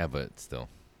 Like, Yeah, but still,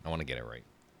 I want to get it right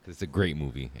because it's a great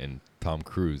movie, and Tom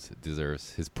Cruise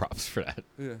deserves his props for that.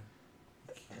 yeah.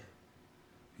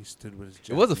 He stood with his.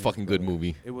 It was a Japanese fucking good brother.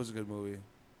 movie. It was a good movie.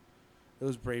 It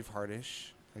was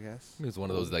Braveheart-ish, I guess. It was one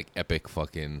of those like epic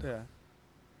fucking Yeah.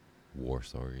 war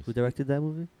stories. Who directed that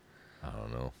movie? I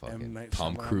don't know, M. fucking Night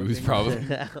Tom Shyamalan, Cruise I think.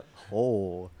 probably.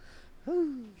 Oh.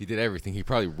 He did everything. He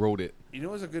probably wrote it. You know,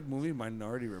 it was a good movie,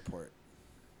 Minority Report.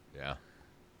 Yeah.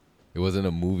 It wasn't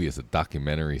a movie. It's a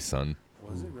documentary, son.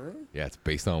 Was it really? Yeah, it's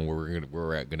based on where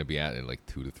we're gonna be at in like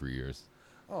 2 to 3 years.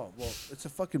 Oh well, it's a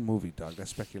fucking movie, dog.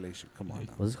 That's speculation. Come on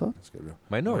now. What's it called? Let's get real.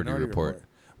 Minority Report.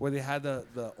 Where they had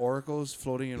the oracles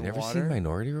floating You in never water, seen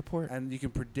Minority Report? and you can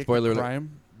predict Spoiler the alert.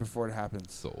 crime before it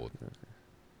happens. So old.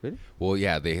 Really? Well,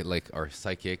 yeah, they like are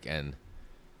psychic and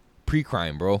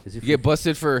pre-crime, bro. Is You it get free?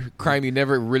 busted for crime you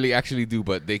never really actually do,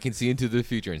 but they can see into the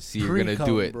future and see you're gonna do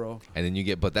Pre-cum, it, bro. and then you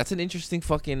get. But that's an interesting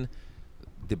fucking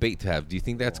debate to have. Do you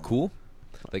think that's cool?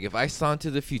 Like if I saw into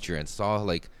the future and saw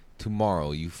like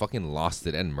tomorrow you fucking lost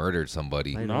it and murdered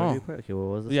somebody, Minority No. Report? Okay, what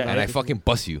was it? Yeah, and I fucking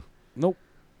bust you. Nope.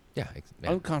 Yeah, yeah.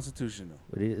 Unconstitutional.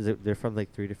 Wait, is it, they're from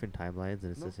like 3 different timelines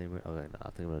and it's Nope. the same way? Okay, no, I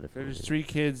think about a different There's movie. 3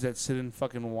 kids that sit in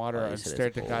fucking water Oh, you and said stare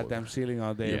it's at the old. goddamn ceiling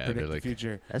all day Yeah, and predict they're the like-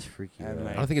 future. That's freaky. And bro.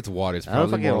 like- I don't think it's water. It's I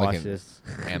don't know probably if I more can like watch an this.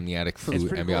 amniotic It's fluid.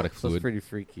 pretty Amniotic So it's fluid. pretty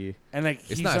freaky. And like It's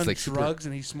he's not, it's on like super- drugs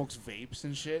and he smokes vapes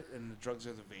and shit, and the drugs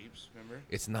are the vapes. Remember?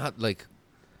 It's not like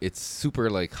it's super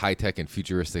like high tech and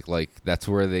futuristic. Like that's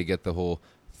where they get the whole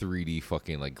 3D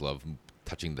fucking like glove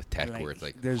touching the tech, And, where it's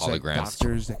like there's holograms. like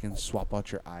doctors that can swap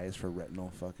out your eyes for retinal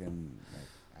fucking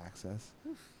like access.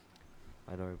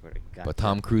 Minority Report. Gotcha. But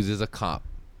Tom Cruise is a cop,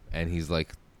 and he's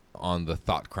like on the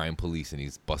thought crime police, and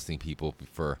he's busting people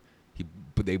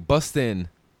but they bust in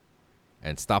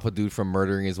and stop a dude from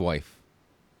murdering his wife.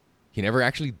 He never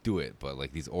actually do it, but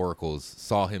like these oracles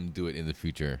saw him do it in the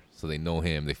future, so they know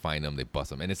him, they find him, they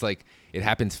bust him, and it's like it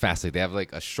happens fast. Like they have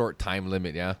like a short time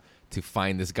limit, yeah, to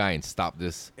find this guy and stop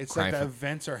this It's crime. like the from-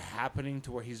 events are happening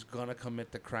to where he's gonna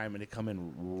commit the crime, and they come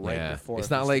in right Yeah. before. It's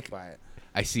if not they like- stick by it.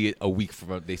 I see it a week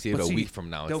from. They see it But a see, week from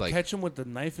now. It's They'll like, catch him with the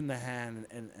knife in the hand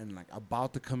and like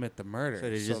about to commit the murder. So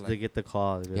they just like, they get the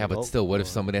call. They're yeah, like, but "Oh, still, what if oh,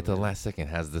 somebody at the last second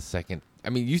has the second? I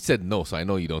mean, you said no, so I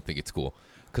know you don't think it's cool.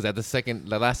 Because at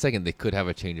the last second, they could have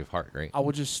a change of heart, right? I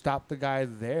would just stop the guy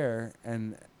there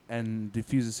and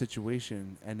defuse the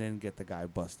situation and then get the guy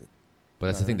busted. But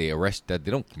that's the thing. They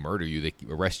don't murder you. They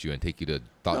arrest you and take you to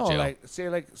thought No, jail. like say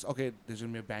like okay, there's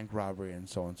gonna be a bank robbery and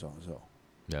so and so and so.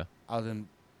 Yeah. I'll then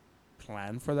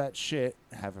plan for that shit,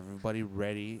 have everybody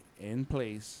ready in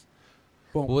place.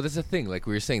 Boom. Well, that's the thing. Like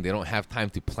we were saying, they don't have time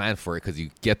to plan for it because you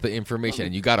get the information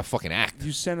and you gotta fucking act.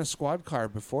 You send a squad car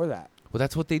before that. Well,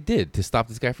 that's what they did to stop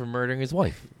this guy from murdering his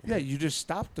wife. Yeah, you just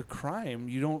stop the crime.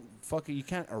 You don't fucking. You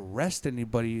can't arrest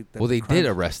anybody. Well, they did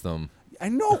arrest them. I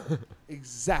know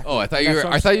exactly. Oh, I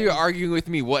thought you were arguing with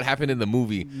me what happened in the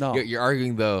movie. No. You're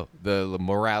arguing the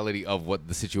morality of what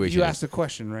the situation You is. asked a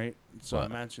question, right? So What?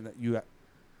 I'm answering that. You.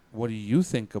 What do you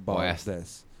think about I asked-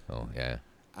 this? Oh, yeah.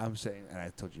 I'm saying, and I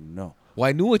told you no. Well,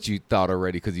 I knew what you thought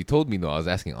already because you told me no. I was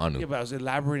asking Anu. Yeah, but I was I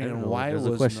elaborating don't on know, why it there's a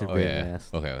was question no. Oh, being yeah.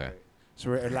 asked. Okay. So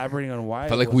we're elaborating on why.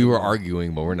 Felt it like we wasn't were no.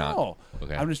 arguing, but we're not. No,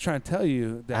 Okay. I'm just trying to tell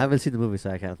you that I haven't seen the movie, so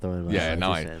I can't throw in. my Yeah,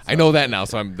 now two cents. I know that now,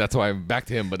 so that's why I'm back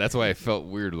to him. But that's why I felt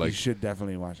weird. you Like, should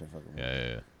definitely watch that fucking movie.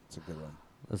 yeah. It's a good one.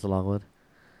 That's a long one.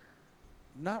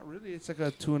 Not really. It's like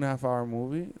a 2.5 hour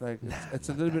movie. Like it's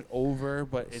a little bit over,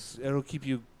 but it'll keep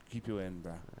you in,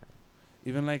 bro.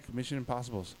 Even like Mission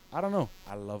Impossibles. I don't know.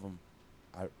 I love them.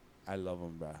 I love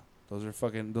them,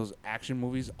 bro. Those action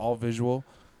movies, all visual.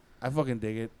 I fucking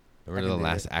dig it. Remember I the can dig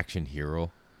last it. action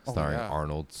hero Oh, starring yeah.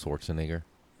 Arnold Schwarzenegger?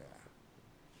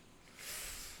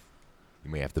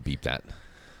 You may have to beep that.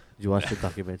 Did you watch the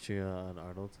documentary on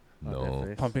Arnold? On No.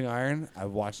 Netflix? Pumping Iron.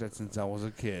 I've watched that since I was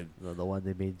a kid. No, the one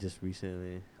they made just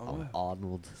recently. Oh, yeah.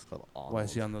 Arnold. It's called Arnold. Why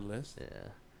is he on the list? Yeah.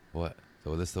 What?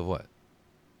 So a list of what?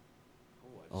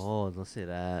 Oh, don't say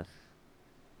that.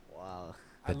 Wow.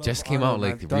 I That love just came out Arnold,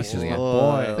 like man. Dustin's recently. my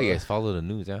Oh. Oh, you boy. guys follow the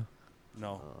news, yeah?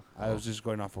 No, Oh. I was just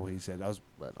going off of what he said. I was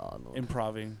But Arnold.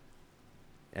 improving.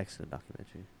 Excellent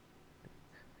documentary.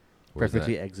 Where's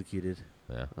Perfectly that? executed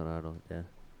Yeah. on Arnold. Yeah.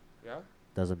 Yeah.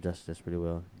 Does him justice pretty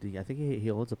well. I think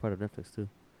he owns a part of Netflix too.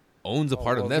 Owns a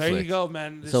part of Netflix. There you go,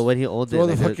 man. So when he owned it, throw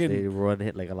the like, they fucking- run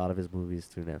hit like a lot of his movies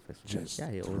through Netflix. just yeah,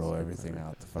 he owns throw it. everything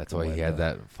out. The That's fucking why he had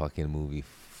window. that fucking movie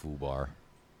Fubar.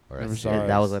 Or Never that saw series. it.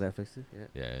 That was on Netflix too. Yeah.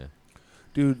 Yeah.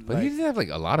 dude. But he didn't have like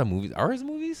a lot of movies. Are his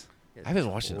movies? I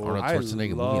haven't watched an Arnold I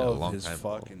Schwarzenegger love movie in a long his time.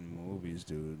 fucking movies,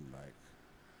 dude. Like,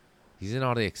 He's in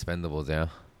all the Expendables, yeah.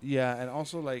 yeah, and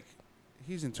also like,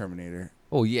 he's in Terminator,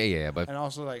 Oh yeah, but and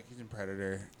also like he's in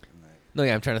Predator. And, like, no,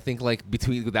 yeah, I'm trying to think like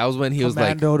between that was when he was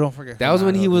like Commando, don't forget. that was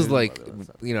when he Commando, was dude. like,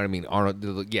 you know what I mean?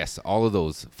 Arnold, yes, all of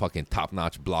those fucking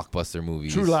top-notch blockbuster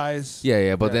movies. True Lies.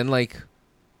 Yeah, but Yeah. then like,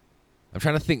 I'm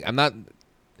trying to think.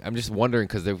 I'm just wondering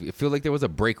because I feel like there was a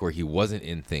break where he wasn't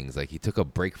in things. Like he took a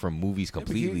break from movies Yeah, but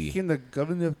completely. He in the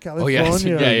governor of Oh, yeah,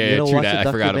 California. yeah, You know, true watch that. the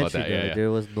I forgot about that, documentary, yeah.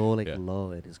 There was no like Yeah.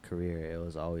 lull in his career. It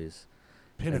was always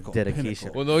Pinnacle. dedication.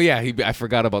 Pinnacle. well, no, yeah, I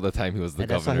forgot about the time he was the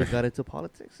and that's how governor. he got into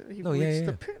politics. And he No, yeah, reached yeah.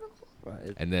 the pinnacle.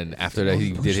 Right. And then after that,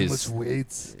 he did his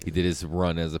weights. he did his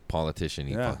run as a politician.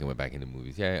 He Yeah. fucking went back into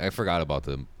movies. Yeah, I forgot about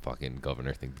the fucking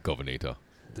governor thing, Governator.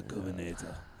 The governor.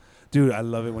 Dude, I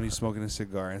love it when he's smoking a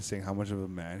cigar and saying how much of a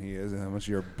man he is and how much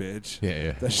you're a bitch.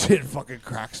 Yeah. That shit fucking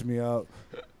cracks me up.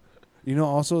 You know,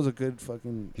 also is a good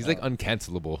fucking. He's like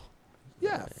uncancelable.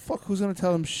 yeah, fuck, who's gonna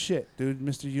tell him shit, dude?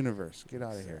 Mr. Universe, get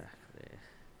out of here,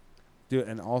 dude.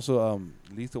 And also,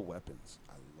 Lethal Weapons.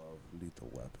 I love Lethal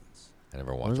Weapons. I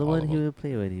never What watched was the all one of he them. would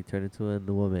play when he turned into a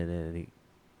new woman and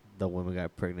the woman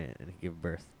got pregnant and he gave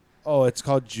birth? Oh, it's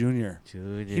called Junior.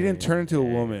 Junior. He didn't turn into a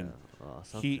woman. Oh,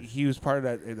 He was part of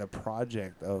that in the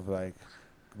project of like,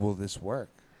 will this work?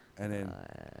 And then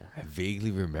I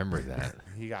vaguely remember that.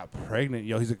 he got pregnant.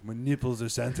 Yo, he's like, my nipples are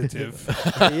sensitive.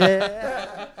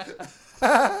 yeah.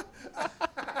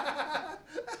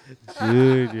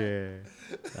 Junior.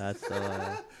 That's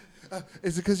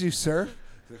Is it because you surf?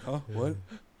 He's like, huh? What?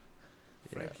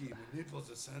 Frankie, my nipples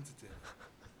are sensitive.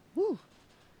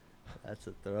 that's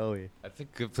a throwaway. That's a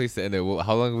good place to end it.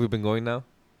 How long have we been going now?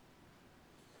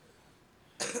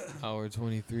 Hour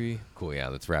 23. Cool, yeah,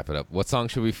 let's wrap it up. What song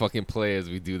should we fucking play as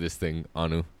we do this thing,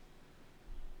 Anu?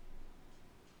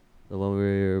 The one we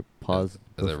were paused.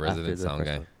 As a after resident the sound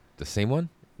first guy. one. The same one?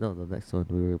 No, the next one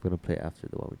we were gonna play after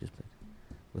the one we just played,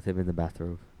 with him in the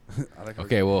bathroom. I like how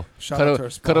Okay, well, Shout cut, out to our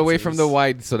cut away from the sponsors.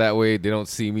 wide so that way they don't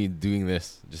see me doing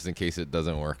this, just in case it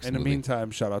doesn't work In the smoothly.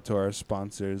 meantime, shout out to our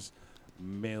sponsors,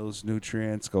 Mills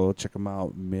Nutrients. Go check them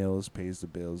out,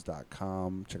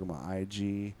 millspaysthebills.com. Check them out,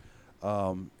 IG.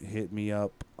 hit me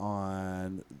up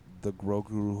on the Grow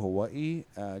Guru Hawaii,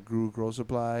 Guru Grow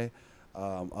Supply.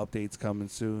 Updates coming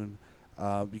soon.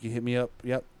 You can hit me up.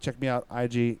 Yep, check me out.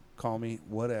 IG, call me,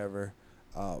 whatever.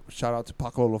 Shout out to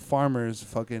Pakalolo Farmers,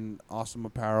 fucking awesome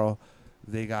apparel.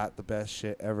 They got the best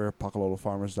shit ever.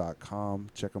 PakaloloFarmers.com.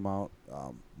 Check them out.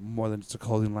 More than just a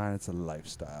clothing line, it's a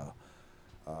lifestyle.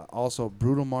 Also,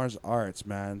 Brutal Mars Arts,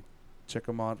 man. Check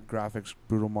them out. Graphics,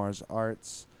 Brutal Mars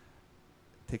Arts.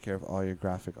 Take care of all your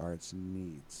graphic arts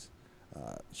needs.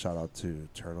 Shout out to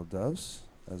Turtle Doves,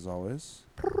 as always.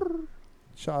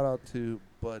 Shout out to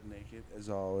Bud Naked, as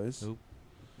always. Nope.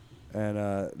 And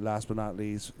last but not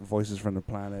least, Voices from the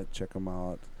Planet. Check them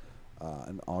out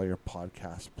on all your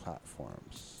podcast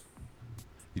platforms.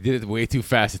 You did it way too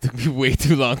fast. It took me way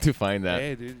too long to find that.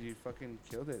 Hey, dude, you fucking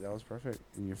killed it. That was perfect.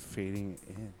 And you're fading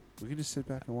it in. We can just sit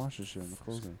back and watch this shit in the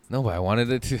closing. No, but I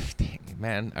wanted it to. Dang,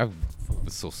 man, I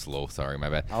was so slow. Sorry, my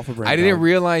bad. Alpha Brain I didn't Dog.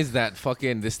 realize that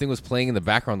fucking this thing was playing in the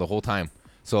background the whole time.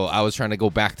 So I was trying to go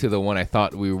back to the one I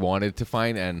thought we wanted to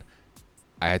find, and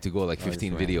I had to go like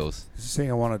 15 videos. He's saying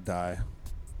I want to die.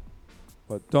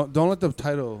 But don't let the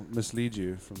title mislead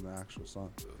you from the actual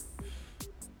song.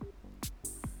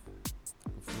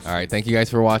 All right, thank you guys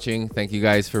for watching. Thank you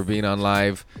guys for being on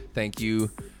live. Thank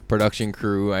you, production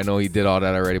crew. I know he did all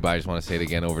that already, but I just want to say it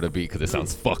again over the beat because it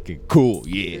sounds fucking cool.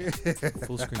 Yeah.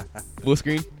 Full screen. Full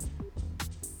screen?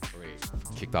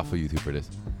 Wait, kicked off of YouTube for this.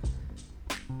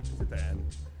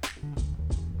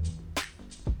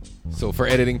 So for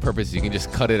editing purposes, you can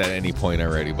just cut it at any point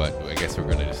already, but I guess we're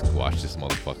going to just watch this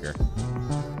motherfucker.